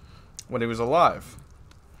Sauron when he was alive.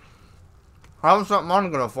 How's that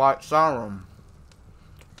man gonna fight Sauron?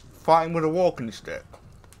 Fighting with a walking stick.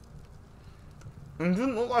 And he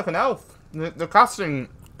doesn't look like an elf. The casting,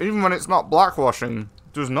 even when it's not blackwashing,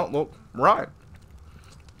 does not look right.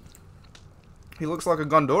 He looks like a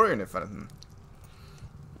Gondorian, if anything.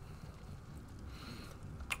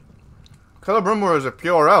 Celebrimbor is a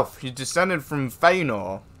pure elf. He's descended from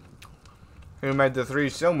Fëanor, who made the 3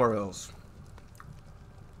 Silmarils,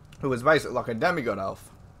 who was basically like a demigod elf.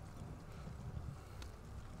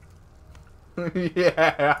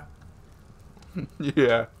 Yeah.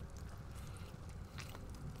 Yeah.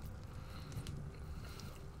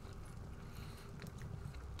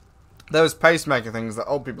 Those pacemaker things that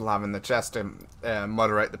old people have in the chest to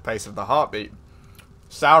moderate the pace of the heartbeat.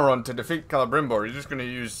 Sauron, to defeat Celebrimbor, he's just going to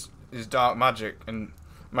use his dark magic and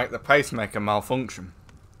make the pacemaker malfunction.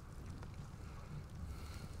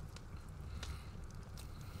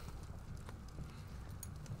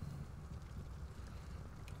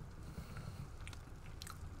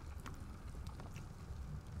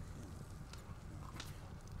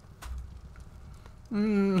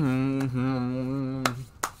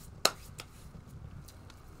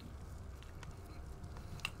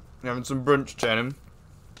 Having some brunch, Chenin.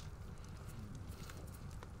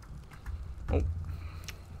 Oh.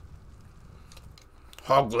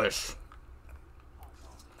 Hoglish.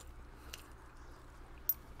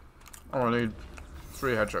 Oh, I need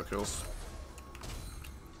 3 headshot kills.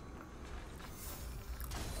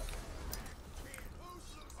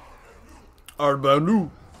 Arbanu.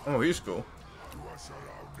 Oh, he's cool. You are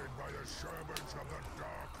surrounded by the servants of the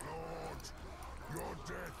Dark Lord. Your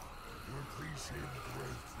death will please him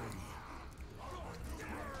greatly.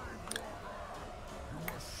 You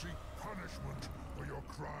must seek punishment for your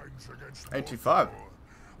crimes against 85. Mordor.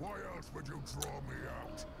 Why else would you draw me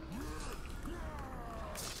out?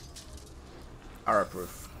 Arrow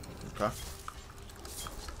proof. Okay.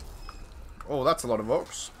 Oh, that's a lot of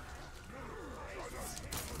orcs.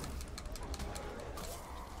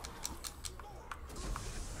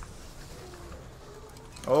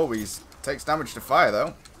 Oh, he takes damage to fire,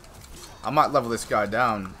 though. I might level this guy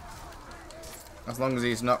down. As long as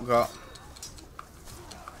he's not got...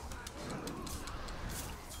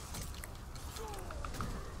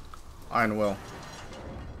 Iron Will.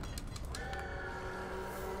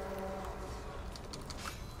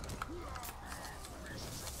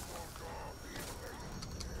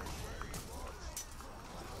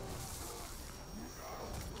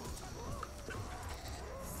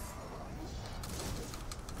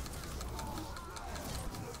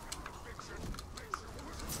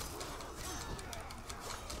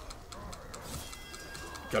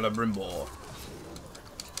 Celebrimbor.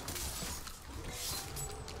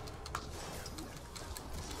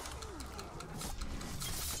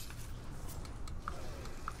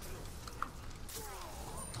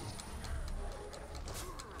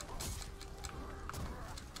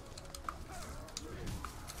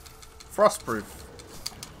 Frostproof.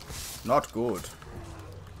 Not good.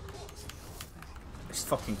 This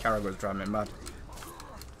fucking Caragor's driving me mad.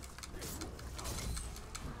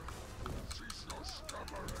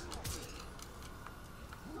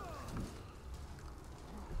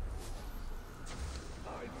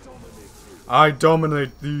 I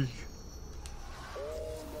dominate thee.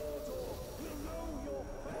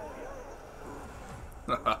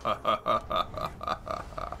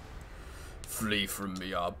 Flee from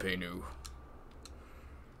me, Arpenu.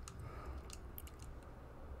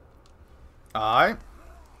 Aye.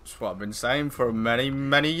 That's what I've been saying for many,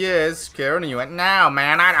 many years, Kieran. And you went, no,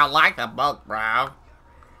 man, I don't like the book, bro.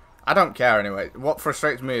 I don't care anyway. What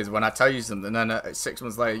frustrates me is when I tell you something and then 6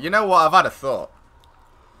 months later, you know what, I've had a thought.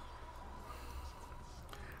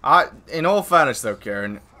 In all fairness though,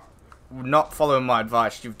 Kieran, not following my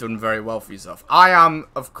advice, you've done very well for yourself. I am,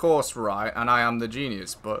 of course, right, and I am the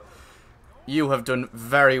genius, but you have done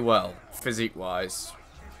very well, physique-wise,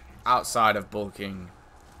 outside of bulking,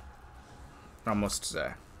 I must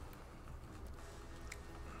say.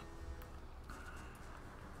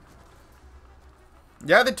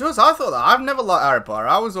 Yeah, it does. I thought that. I've never liked Harry Potter.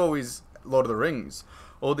 I was always Lord of the Rings.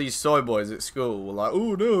 All these soy boys at school were like,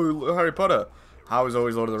 oh no, Harry Potter. I was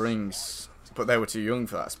always Lord of the Rings. But they were too young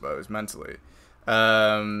for that, I suppose, mentally.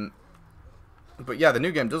 But yeah, the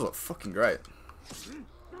new game does look fucking great.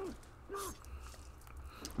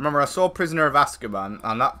 Remember, I saw Prisoner of Azkaban,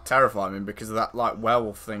 and that terrified me because of that like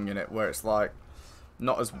werewolf thing in it, where it's like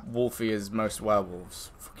not as wolfy as most werewolves.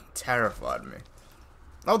 Fucking terrified me.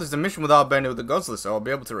 Oh, there's a mission with Albania the Godsler, so I'll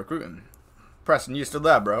be able to recruit him. Preston, you still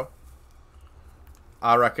there, bro?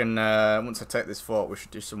 I reckon once I take this fort, we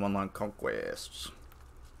should do some online conquests.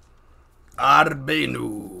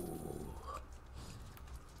 Arbenu.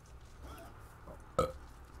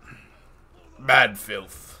 Bad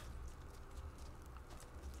filth.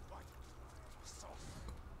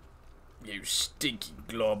 You stinky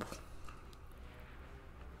glob.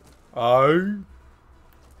 Oh.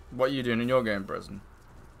 What are you doing in your game, Preston?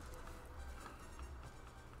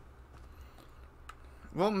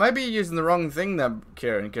 Well, maybe you're using the wrong thing there,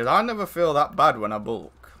 Kieran, because I never feel that bad when I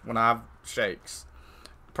bulk, when I have shakes.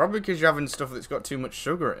 Probably because you're having stuff that's got too much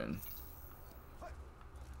sugar in.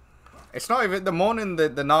 It's not even the morning,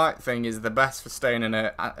 the night thing is the best for staying in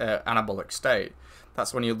an anabolic state.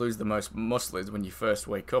 That's when you lose the most muscle, is when you first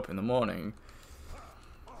wake up in the morning.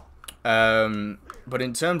 But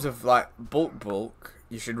in terms of like bulk,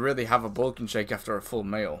 you should really have a bulking shake after a full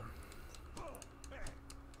meal.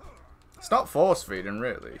 It's not force feeding,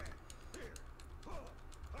 really.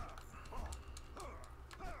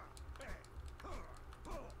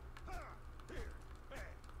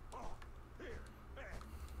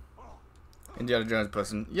 Indiana Jones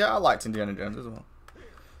person. Yeah, I liked Indiana Jones as well.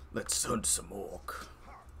 Let's hunt some orc.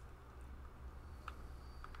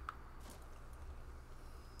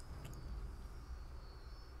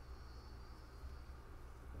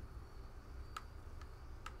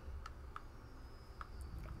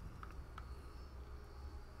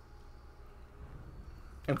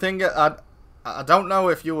 I'm thinking, I don't know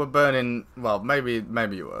if you were burning. Well, maybe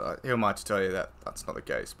you were. Who am I to tell you that that's not the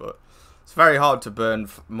case? But it's very hard to burn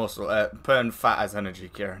burn fat as energy,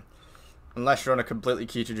 Kieran. Unless you're on a completely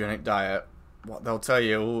ketogenic diet, what they'll tell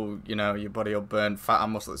you, oh, you know, your body will burn fat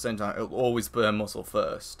and muscle at the same time. It'll always burn muscle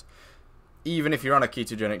first. Even if you're on a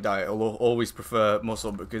ketogenic diet, it'll always prefer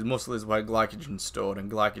muscle because muscle is where glycogen's stored, and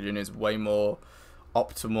glycogen is way more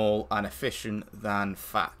optimal and efficient than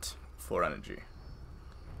fat for energy.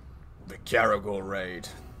 The Caragor Raid.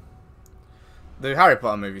 The Harry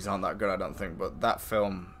Potter movies aren't that good, I don't think, but that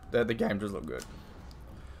film, the game does look good.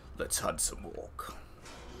 Let's hunt some walk.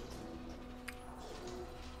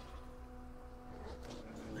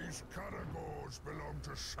 These Caragors belong to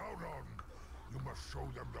Sauron. You must show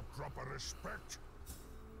them the proper respect.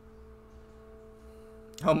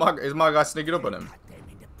 Oh, is my guy sneaking up on him? Cut them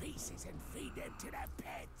into pieces and feed them to their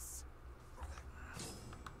pets.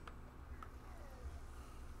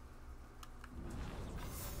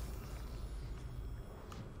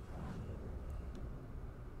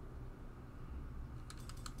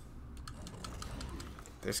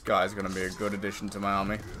 This guy's gonna be a good addition to my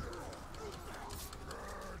army.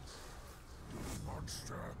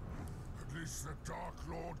 Monster. At least the Dark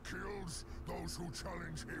Lord kills those who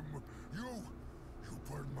challenge him. You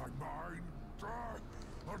burn my mind.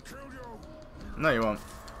 I'll kill you. No, you won't.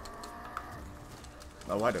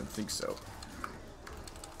 Oh, I don't think so.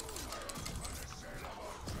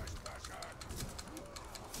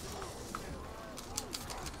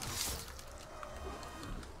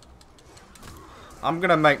 I'm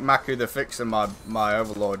gonna make Maku the fixer my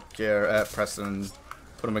overlord here, Preston, and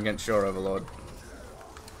put him against your overlord.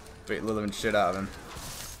 Beat the living shit out of him.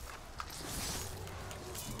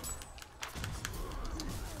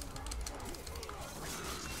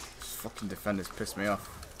 These fucking defenders piss me off.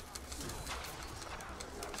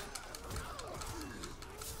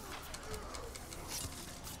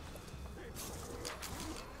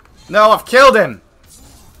 No, I've killed him!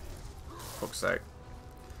 Fuck's sake.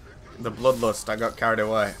 The bloodlust, I got carried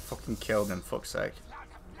away. Fucking killed him, fuck's sake.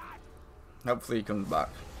 Hopefully he comes back.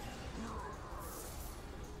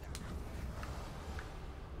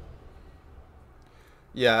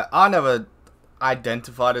 Yeah, I never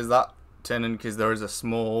identified as that, Tenon, because there is a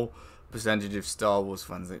small percentage of Star Wars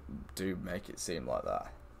fans that do make it seem like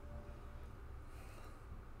that.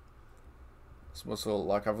 It's muscle,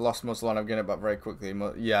 like I've lost muscle and I'm getting it back very quickly.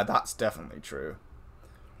 Yeah, that's definitely true.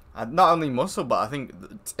 Not only muscle, but I think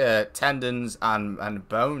tendons and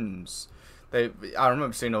bones. I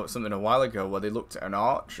remember seeing something a while ago where they looked at an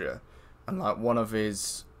archer, and like one of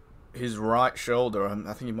his right shoulder, I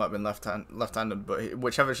think he might have been left-handed, but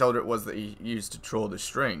whichever shoulder it was that he used to draw the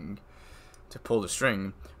string, to pull the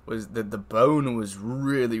string was that the bone was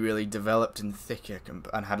really developed and thicker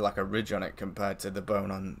and had like a ridge on it compared to the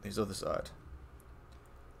bone on his other side.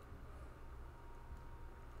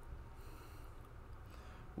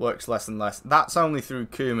 Works less and less. That's only through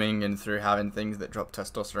cooming and through having things that drop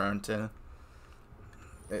testosterone too.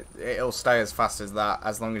 It'll stay as fast as that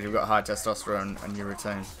as long as you've got high testosterone and you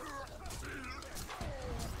retain.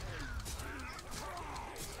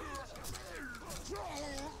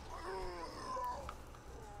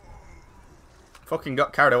 Fucking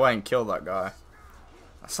got carried away and killed that guy.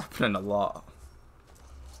 That's happening a lot.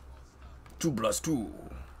 2+2.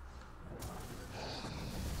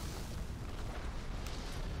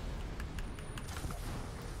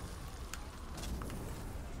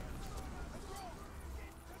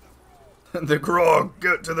 The grog!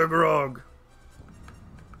 Get to the grog!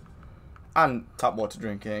 And tap water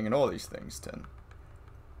drinking and all these things, Tin.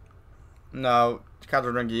 No,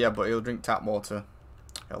 casual drinking, yeah, but he'll drink tap water.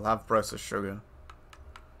 He'll have processed sugar.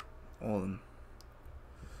 All of them.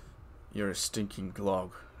 You're a stinking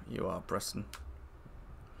glog. You are, Preston.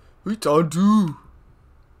 We don't do.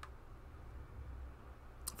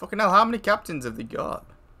 Fucking hell, how many captains have they got?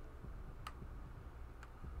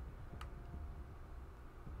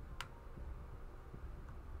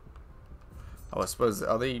 Oh, I suppose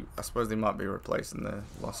they might be replacing the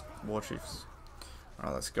lost war chiefs.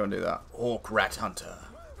 Alright, let's go and do that. Orc rat hunter.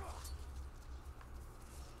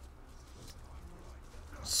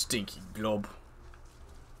 Stinky glob.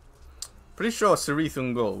 Pretty sure Sarith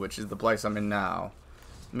Ungol, which is the place I'm in now,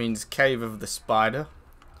 means cave of the spider.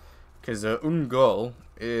 Because Ungol,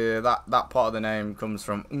 that part of the name comes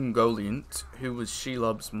from Ungoliant, who was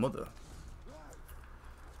Shelob's mother.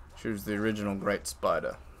 She was the original great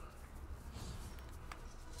spider.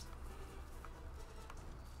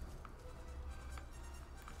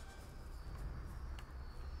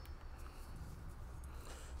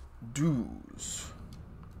 Dues.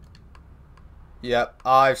 Yep,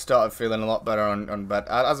 I've started feeling a lot better on bed.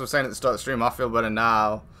 As I was saying at the start of the stream, I feel better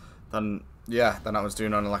now than I was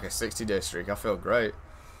doing on like a 60-day streak. I feel great.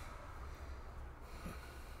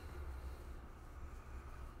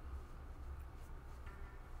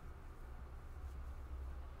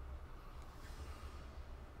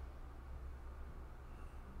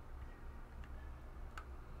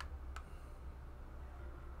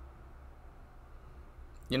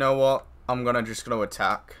 You know what? I'm just gonna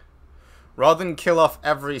attack. Rather than kill off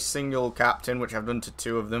every single captain, which I've done to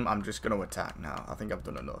 2 of them, I'm just gonna attack now. I think I've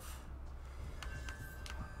done enough.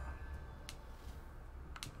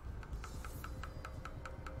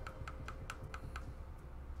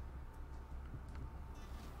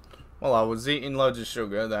 Well, I was eating loads of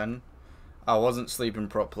sugar then. I wasn't sleeping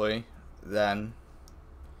properly then.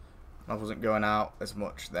 I wasn't going out as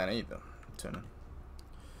much then either. No.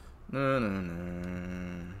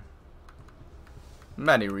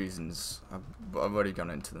 Many reasons. I've already gone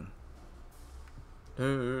into them.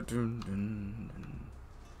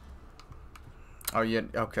 Oh yeah,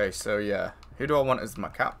 okay, so yeah. Who do I want as my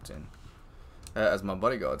captain? As my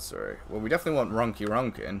bodyguard, sorry. Well, we definitely want Ronky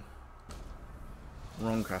Ronkin.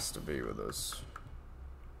 Ronk has to be with us.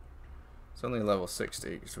 It's only level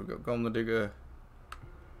 60, so we've got Golem the Digger.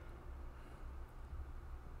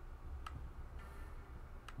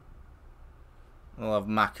 I'll have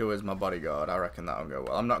Mako as my bodyguard. I reckon that'll go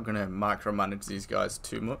well. I'm not going to micromanage these guys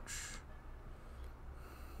too much.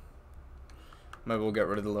 Maybe we'll get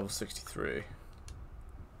rid of the level 63.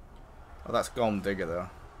 Oh, that's Golem Digger though.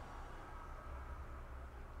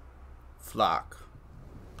 Flak.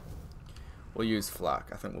 We'll use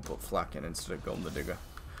Flak. I think we'll put Flak in instead of Golem the Digger.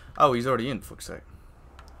 Oh, he's already in, fuck's sake.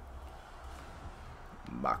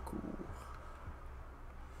 Maku.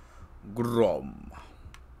 Grom.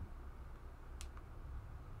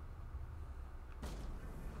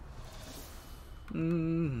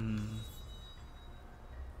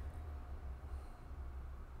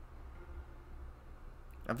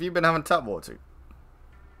 Have you been having tap water,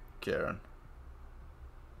 Kieran?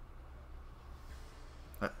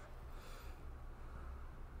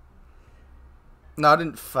 No, I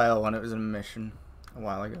didn't fail when it was a mission a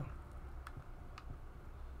while ago.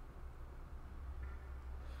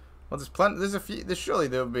 Well, there's plenty. There's surely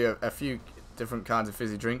there'll be a few different kinds of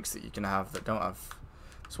fizzy drinks that you can have that don't have.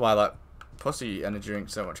 That's why I like pussy energy drink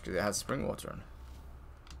so much, because it has spring water in.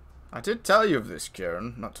 I did tell you of this,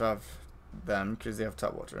 Kieran, not to have them because they have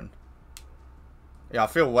tap water in. Yeah, I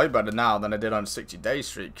feel way better now than I did on 60-day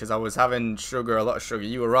streak because I was having sugar, a lot of sugar.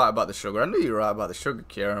 You were right about the sugar. I knew you were right about the sugar,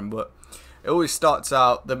 Kieran, but it always starts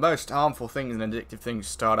out, the most harmful things and addictive things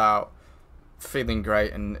start out feeling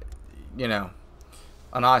great and, you know,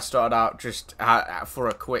 And I started out just for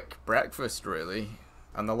a quick breakfast, really.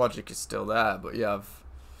 And the logic is still there, but yeah, I've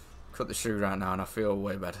cut the sugar out now and I feel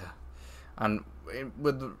way better. And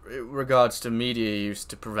with regards to media use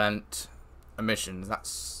to prevent emissions,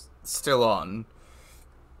 that's still on.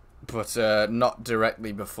 But not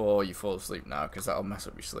directly before you fall asleep now, because that'll mess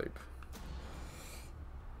up your sleep.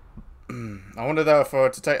 I wonder though if I were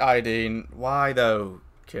to take iodine, why though,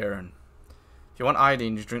 Kieran? If you want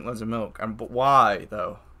iodine, just drink loads of milk. But why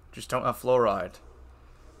though? Just don't have fluoride.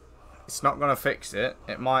 It's not gonna fix it.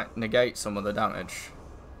 It might negate some of the damage.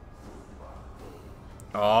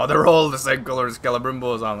 Oh, they're all the same colour as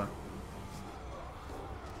Celebrimbor's armour.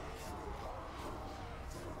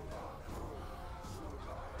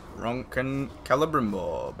 Ronk and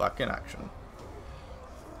Celebrimbor back in action.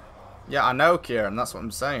 Yeah, I know, Kieran, that's what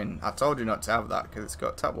I'm saying. I told you not to have that because it's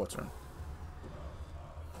got tap water in.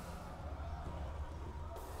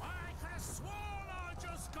 I could have sworn I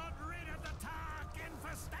just got rid of the Tark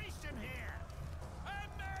infestation here.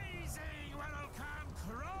 Amazing when I'll come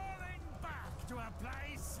crawling back to a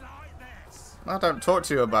place like this. I don't talk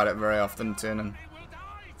to you about it very often, Tiernan. They will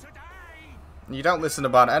die today. You don't listen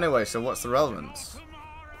about it anyway, so what's the relevance?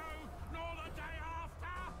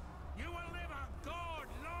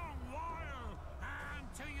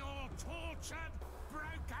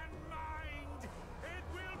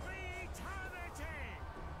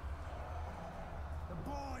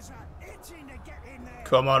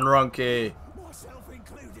 Come on, Ronky. Myself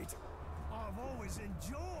included. I've always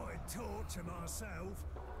enjoyed torture myself.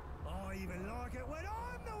 I even like it when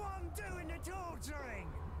I'm the one doing the torturing.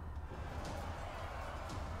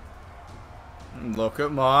 Look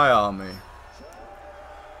at my army.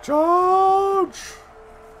 Charge!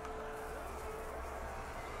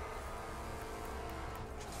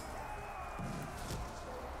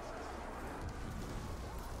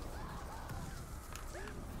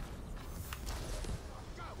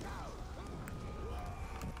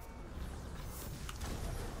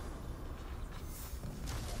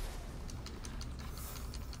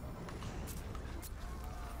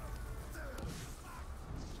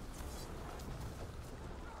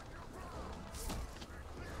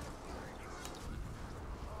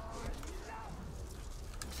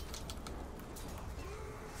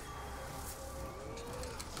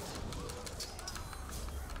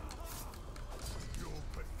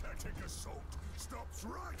 Stops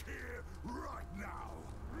right here, right now.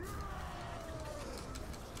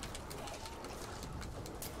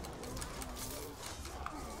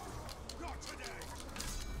 Not today.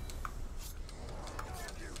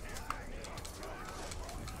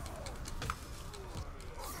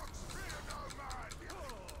 Fear no man.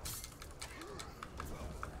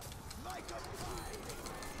 Like a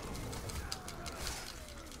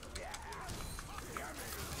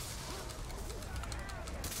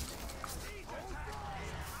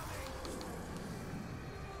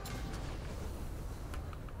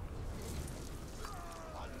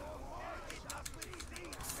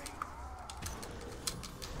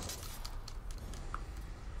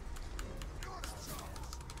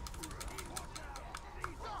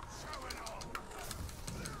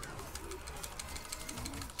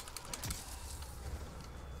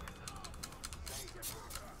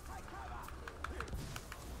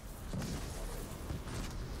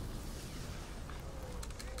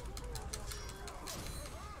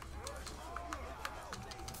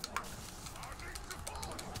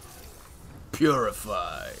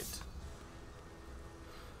Purified.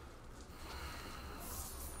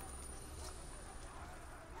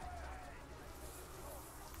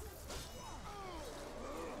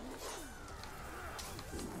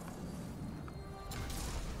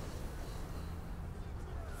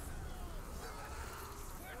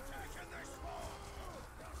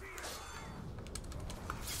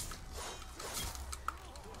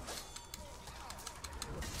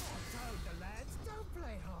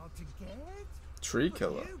 Tree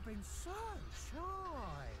killer. You've been so shy.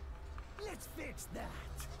 Let's fix that.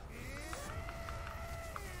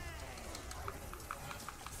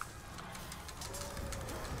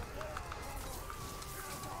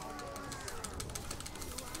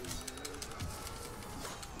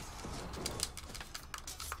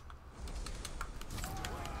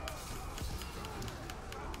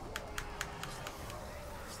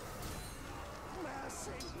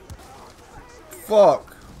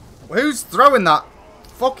 Fuck. Who's throwing that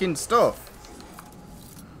fucking stuff?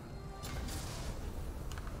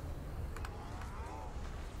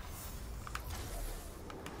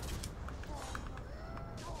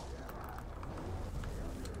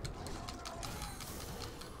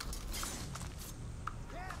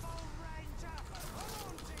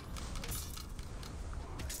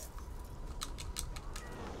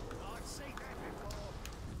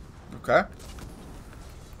 Okay.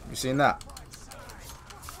 You seen that?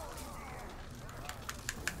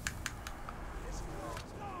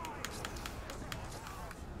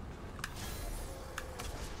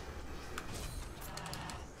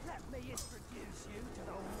 Let me introduce you to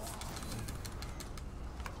the war.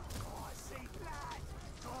 I see blood.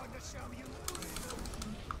 Time to show you freedom.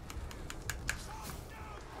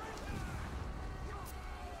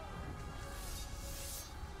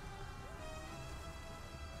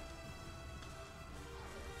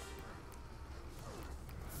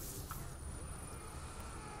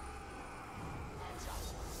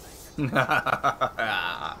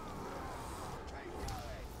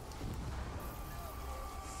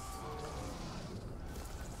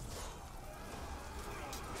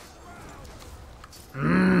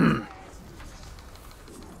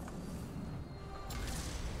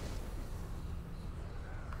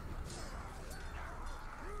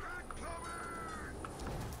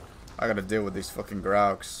 I gotta deal with these fucking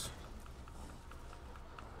Graugs.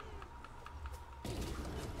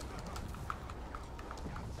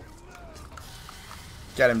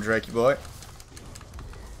 Get him, Drakey boy.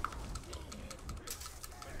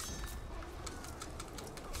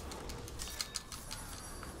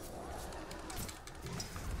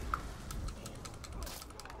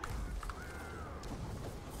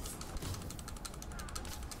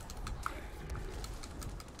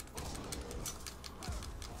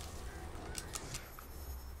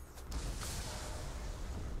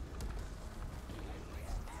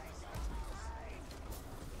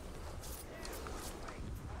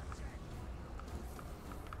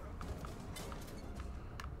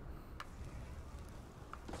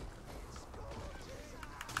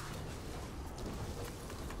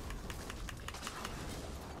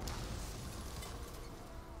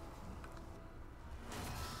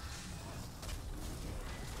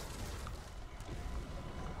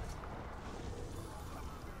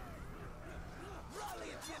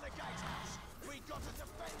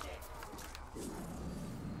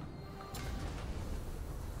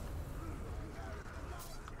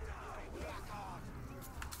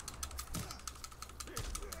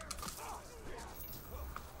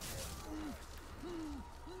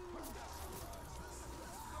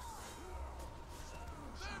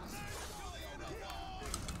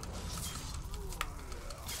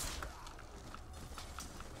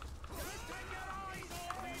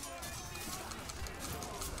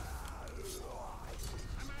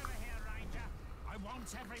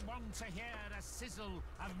 Everyone to hear the sizzle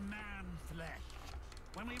of man flesh.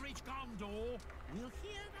 When we reach Gondor, we'll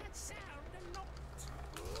hear that sound a lot.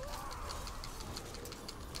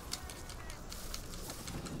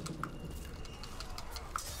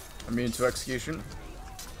 Immune to execution.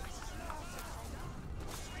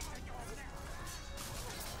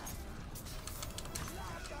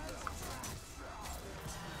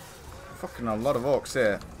 Fucking a lot of orcs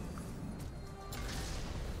here.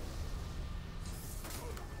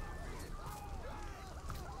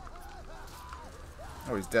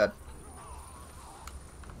 Oh, he's dead.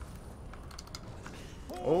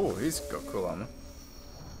 Oh, he's got cool armor.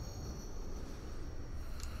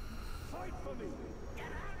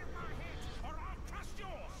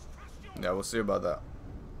 Yeah, we'll see about that.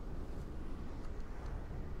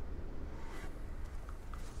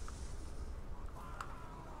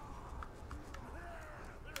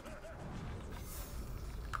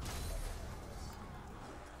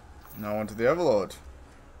 Now on to the Overlord.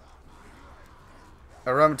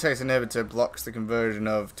 Aromatase inhibitor blocks the conversion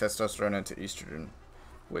of testosterone into estrogen,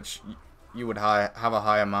 which you would have a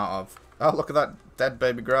high amount of. Oh, look at that dead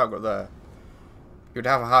baby Graug up there. You'd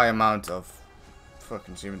have a high amount of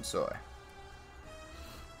fucking human soy.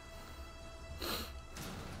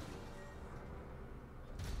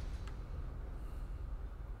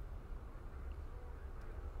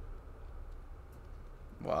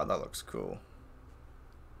 Wow, that looks cool.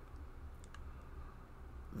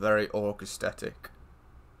 Very orc aesthetic.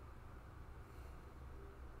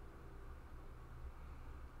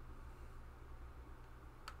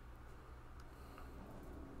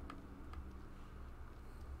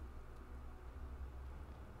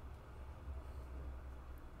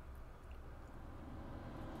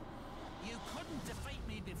 You couldn't defeat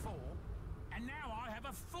me before, and now I have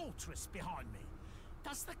a fortress behind me.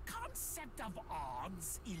 Does the concept of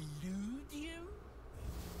odds elude you?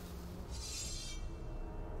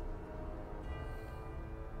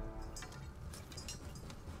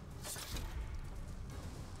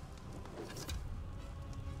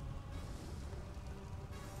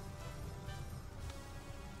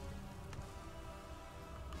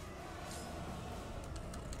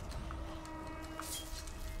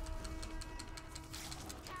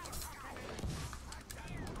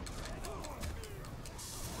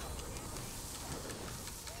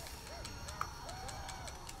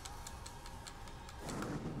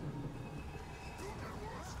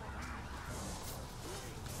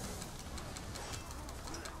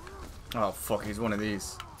 Oh fuck, he's one of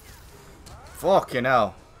these. Fucking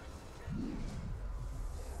hell.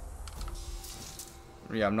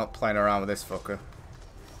 Yeah, I'm not playing around with this fucker.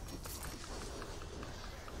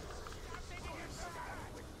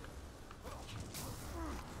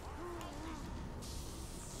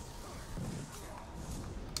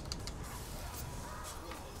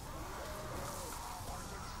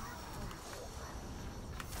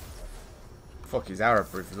 Fuck, he's arrow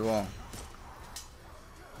proof as well.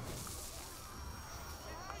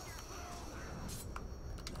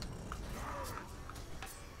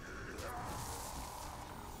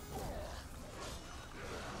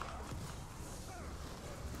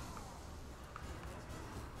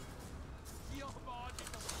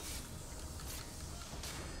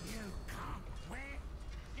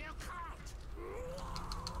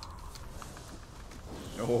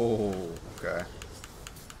 Oh, okay.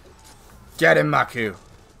 Get him, Maku.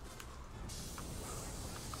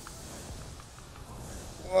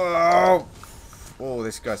 Whoa. Oh,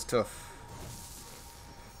 this guy's tough.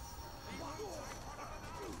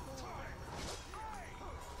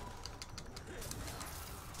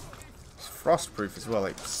 He's frostproof as well,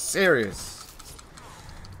 like serious.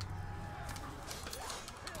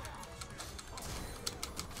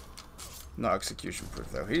 Not execution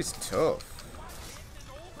proof though. He's tough.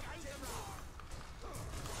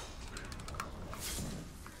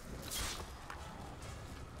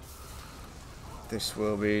 This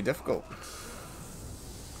will be difficult.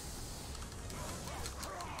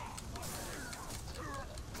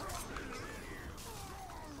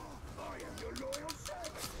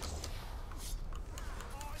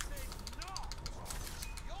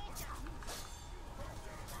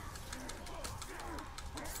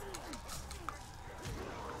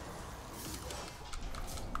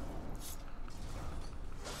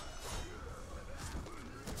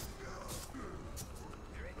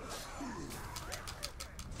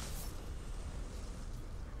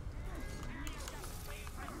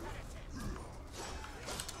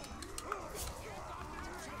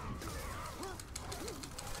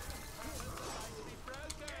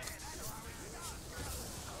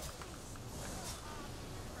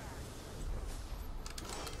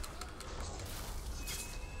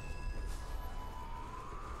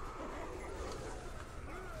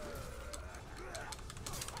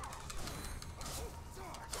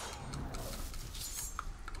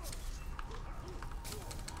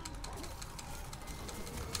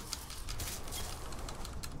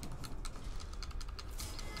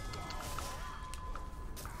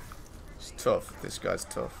 Tough. This guy's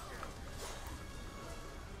tough.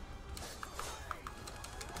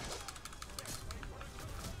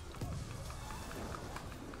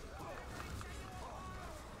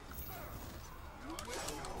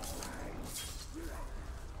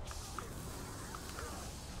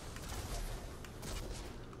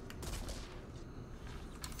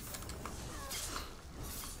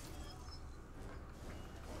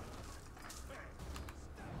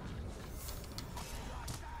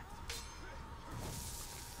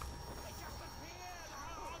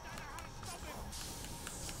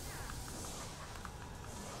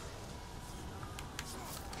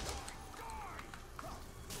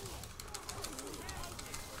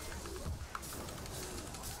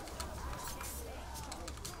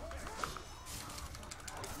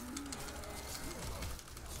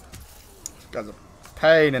 Guy's a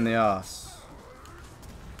pain in the ass.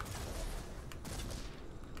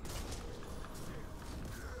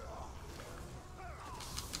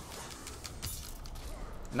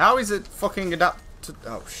 Now he's a fucking adapted.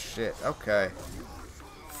 Oh shit. Okay.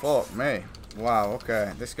 Fuck me. Wow.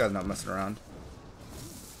 Okay. This guy's not messing around.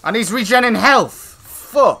 And he's regenerating health.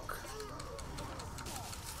 Fuck.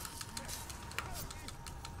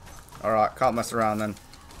 All right. Can't mess around then.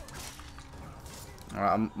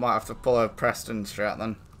 Alright, I might have to pull a Preston strat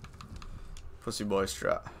then. Pussy boy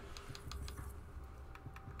strat.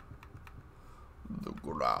 The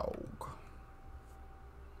Graug.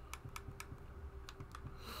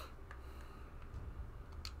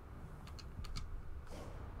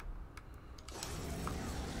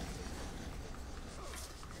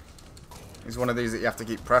 He's one of these that you have to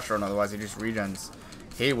keep pressure on, otherwise he just regens.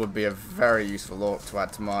 He would be a very useful orc to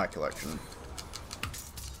add to my collection.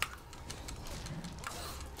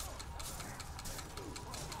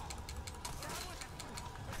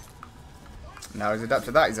 Now he's adapted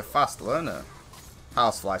to that, he's a fast learner.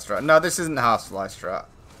 Housefly strat. No, this isn't housefly strat.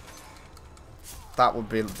 That would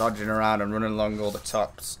be dodging around and running along all the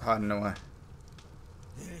tops, hiding away.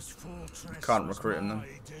 Can't recruit him then.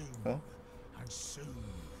 What? And soon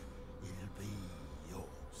it'll be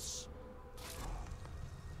yours.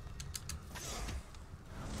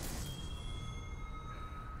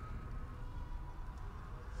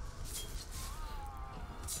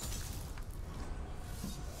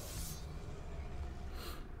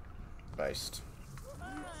 based.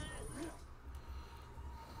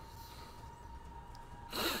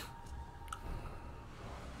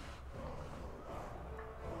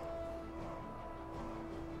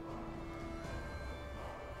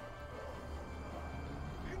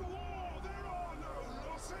 In war, there are no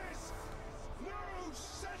losses, no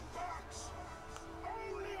setbacks,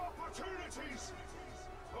 only opportunities,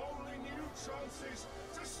 only new chances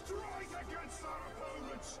to strike against our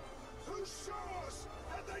opponents, who show us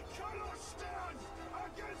that they cannot stand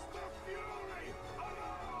against the fury of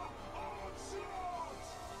our onslaught.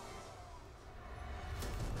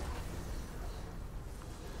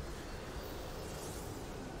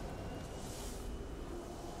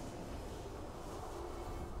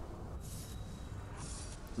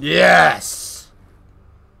 Yes!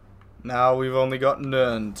 Now we've only got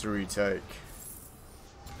Nern to retake.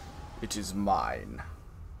 It is mine.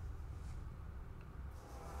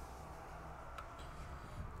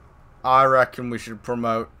 I reckon we should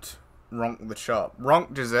promote Ronk the Chop.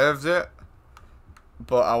 Ronk deserves it,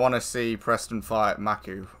 but I want to see Preston fight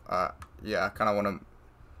Maku. Yeah, I kind of want to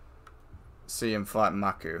see him fight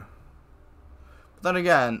Maku. But then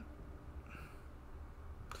again,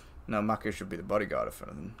 no, Maku should be the bodyguard if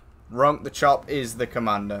anything. Ronk the Chop is the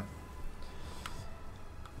commander.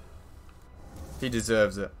 He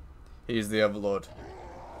deserves it. He is the overlord.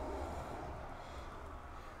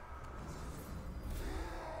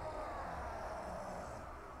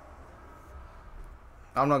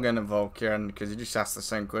 I'm not going to involve Kieran because he just asks the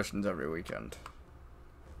same questions every weekend.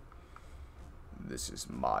 This is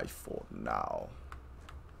my fort now.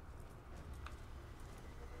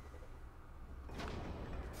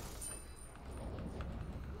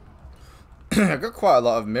 I got quite a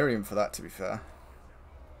lot of Miriam for that, to be fair.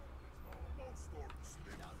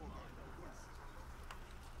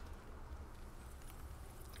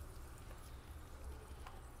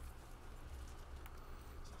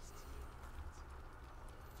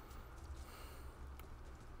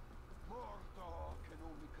 Mordor can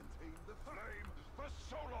only contain the flame for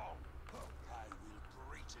so long. I will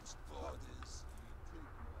breach its borders.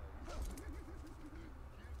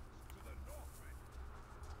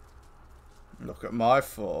 Look at my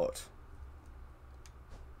fort.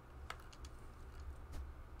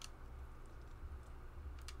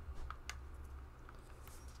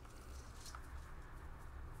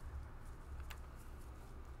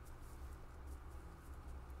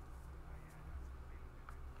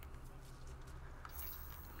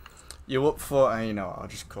 You up for? You know, I'll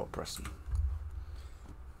just call Preston.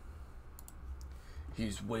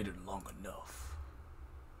 He's waited long enough.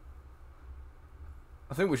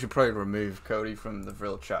 I think we should probably remove Cody from the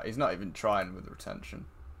Vril chat. He's not even trying with retention.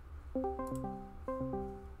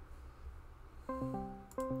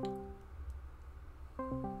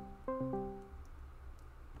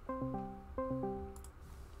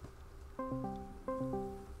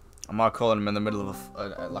 I might call him in the middle of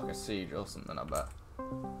like a siege or something, I bet.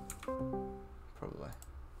 Probably.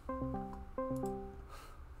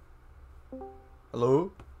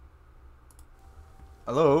 Hello?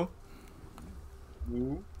 Hello?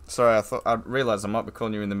 Ooh. Sorry, I realised I might be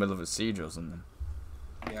calling you in the middle of a siege or something.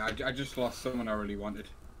 Yeah, I just lost someone I really wanted.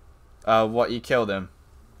 What, you killed him?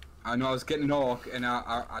 I know I was getting an orc, and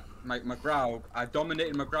my Graug, I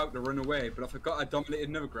dominated my Graug to run away, but I forgot I dominated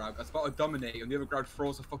another Graug. I started dominating, and the other Graug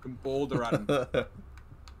throws a fucking boulder at him.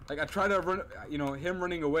 Like, I tried to run, you know, him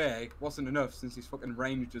running away wasn't enough since he's fucking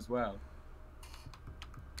ranged as well.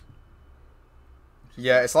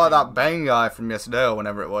 Yeah, it's like that Bane guy from yesterday or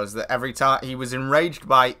whenever it was, that every time he was enraged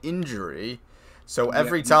by injury, so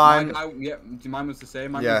every time... Mine was the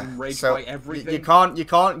same. Mine was enraged so by everything. You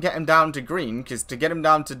can't get him down to green, because to get him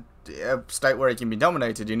down to a state where he can be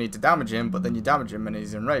dominated, you need to damage him, but then you damage him and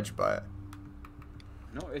he's enraged by it.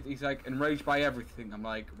 No, he's like enraged by everything. I'm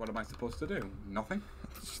like, what am I supposed to do? Nothing?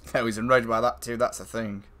 No, he's enraged by that too, that's the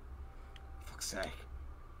thing. Fuck's sake.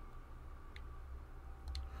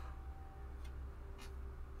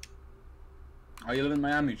 Are you living in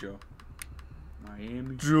Miami, Joe?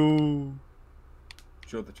 Miami? Joe.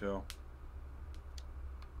 Joe the Joe.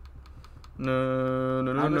 No.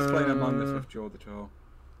 I'm just playing Among Us with Joe the Joe.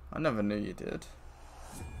 I never knew you did.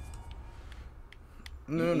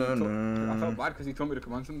 I felt bad because he told me to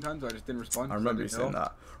come on sometimes, so I just didn't respond. I remember you saying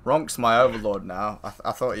that. Ronk's my overlord now.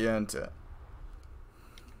 I thought he earned it.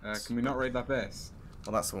 Can we not raid that base?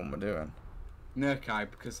 Well, that's the one we're doing. No, Kai,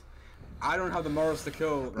 because I don't have the morals to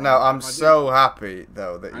kill Rank. No, I'm so happy,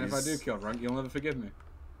 though, that And he's... if I do kill Rank, you'll never forgive me.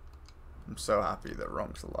 I'm so happy that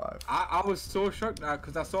Ronk's alive. I was so shocked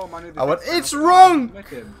because I saw Manu... I went, it's Ronk!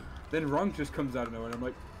 Then Ronk just comes out of nowhere and I'm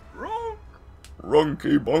like, Ronk!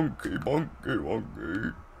 Ronky, bonky, bonky,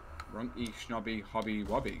 wonky. Runky, Schnobby, Hobby,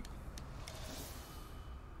 Wobby.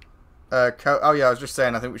 Oh yeah, I was just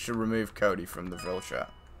saying. I think we should remove Cody from the Vril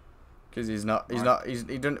chat because he's not. He's Right. not. He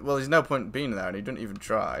didn't. Well, there's no point being there, and he didn't even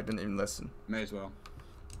try. He didn't even listen. May as well.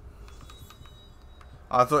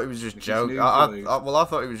 I thought he was just Which is joking. news I release.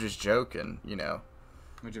 thought he was just joking. You know.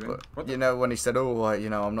 What do you mean? But What the you know when he said, "Oh, well, you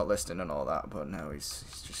know, I'm not listening" and all that. But no, he's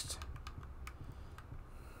just.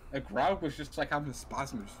 Grog was just like having a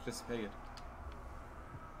spasm, just disappeared.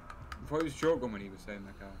 I thought he was joking when he was saying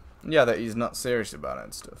that guy. Yeah, that he's not serious about it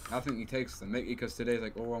and stuff. I think he takes the Mickey because today's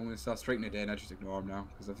like, oh, I'm going to start straightening it, and I just ignore him now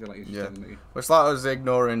because I feel like he's just Yeah. taking the Mickey. Well, it's like I was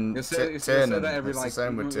ignoring He'll say Tiernan. that every It's like, the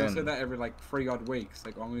same with he'll say Tiernan. that every like 3 odd weeks.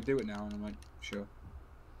 Like, oh, I'm going to do it now, and I'm like, sure.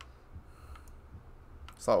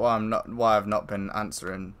 It's like why I've not been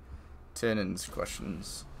answering Tiernan's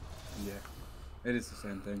questions. Yeah, it is the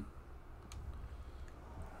same thing.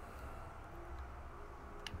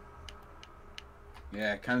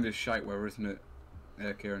 Yeah, kind of just shite weather, isn't it?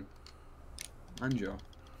 Yeah, Kieran. And Joe.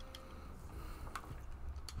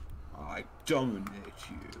 I dominate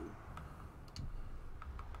you.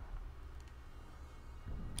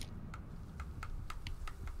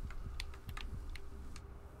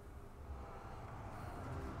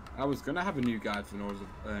 I was gonna have a new guide for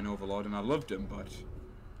an Overlord, and I loved him, but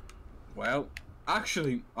well,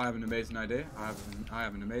 actually, I have an amazing idea. I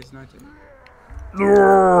have an amazing idea.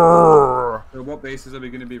 So, what bases are we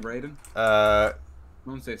gonna be raiding? I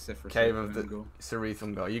won't say Sifra. Cave of the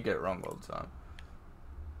Serethum God. You get it wrong all the time.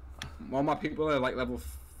 All my people are like level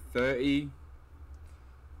 30.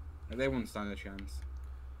 They won't stand a chance.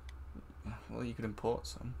 Well, you could import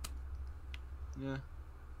some. Yeah.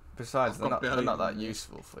 Besides, I've got they're not that billions.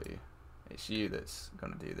 useful for you. It's you that's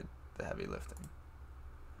gonna do the heavy lifting.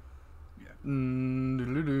 Yeah.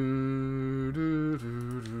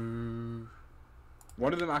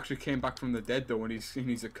 One of them actually came back from the dead though, when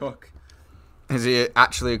he's a cook. Is he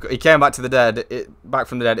actually? He came back to the dead. Back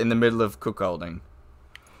from the dead in the middle of cookholding.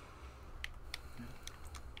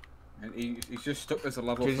 And he's just stuck as a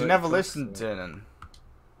level. Because you 30 never cook, listened, so- Tiernan.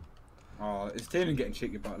 Oh, it's Tiernan getting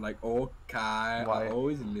cheeky, but like, okay, Why? I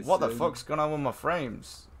always listen. What the fuck's going on with my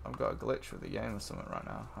frames? I've got a glitch with the game or something right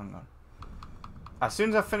now. Hang on. As soon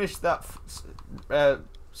as I finished that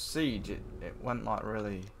siege, it went like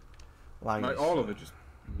really laggy. Like all of it just.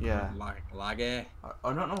 Yeah. Laggy.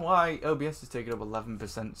 I don't know why OBS is taking up 11%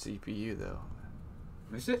 CPU though.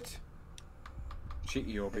 Is it?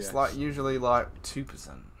 Cheeky OBS. It's like usually like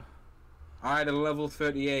 2%. I had a level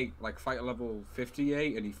 38, like fight a level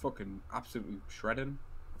 58, and he fucking absolutely shredded him.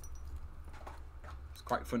 It's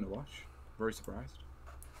quite fun to watch. Very surprised.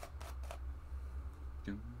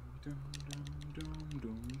 Dum, dum, dum, dum,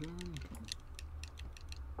 dum, dum,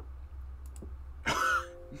 dum.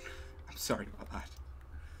 I'm sorry about that.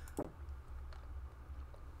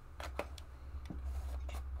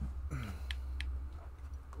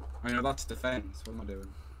 I know that's defense. What am I doing?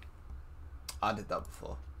 I did that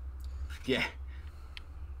before. Yeah.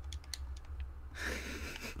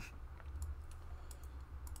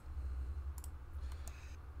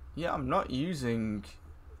 Yeah, I'm not using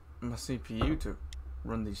my CPU to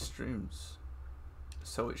run these streams,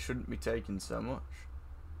 so it shouldn't be taking so much.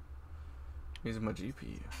 I'm using my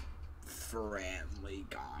GPU. Friendly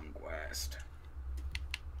conquest.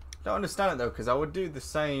 Don't understand it though, because I would do the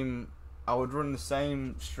same. I would run the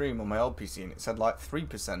same stream on my old PC, and it said like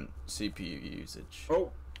 3% CPU usage.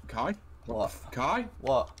 Oh, Kai? What? Kai?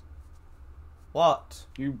 What? What?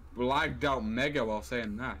 You lagged out mega while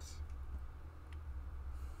saying that.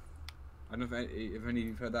 I don't know if any of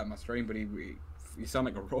you heard that in my stream, but you sound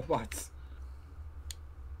like a robot.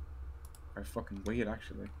 Very fucking weird,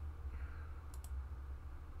 actually.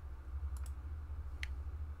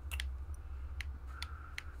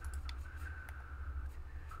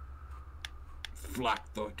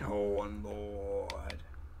 Flack the Dawn Lord.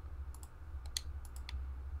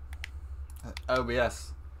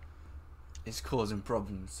 OBS is causing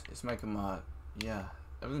problems. It's making my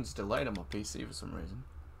everything's delayed on my PC for some reason.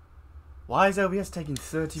 Why is OBS taking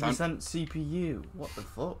 30% CPU? What the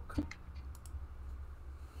fuck?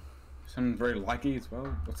 Sounding very laggy as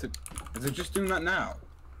well. What's it? Is it just doing that now?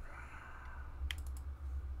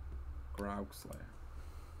 Graug Slayer.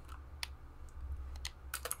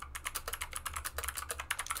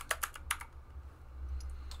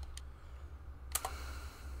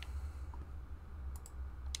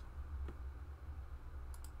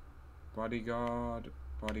 Bodyguard,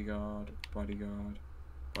 bodyguard, bodyguard,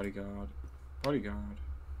 bodyguard, bodyguard,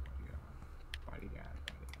 bodyguard, bodyguard,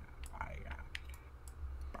 bodyguard,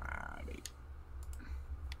 body.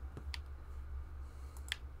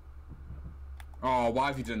 Oh, why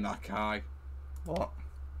have you done that, Kai? What?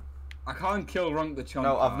 I can't kill Runk the Chunk.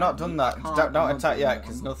 No, I've not done that. I can't- Don't I'm not attack doing yet, it,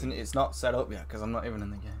 because I'm not nothing. doing it. It's not set up yet, because I'm not even in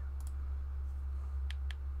the game.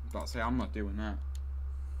 But I say I'm not doing that.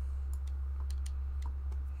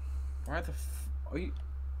 Why the are you?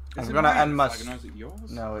 I'm Is it gonna mine? end my. Flag, and is it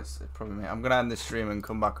yours? No, it's probably me. I'm gonna end this stream and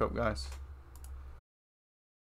come back up, guys.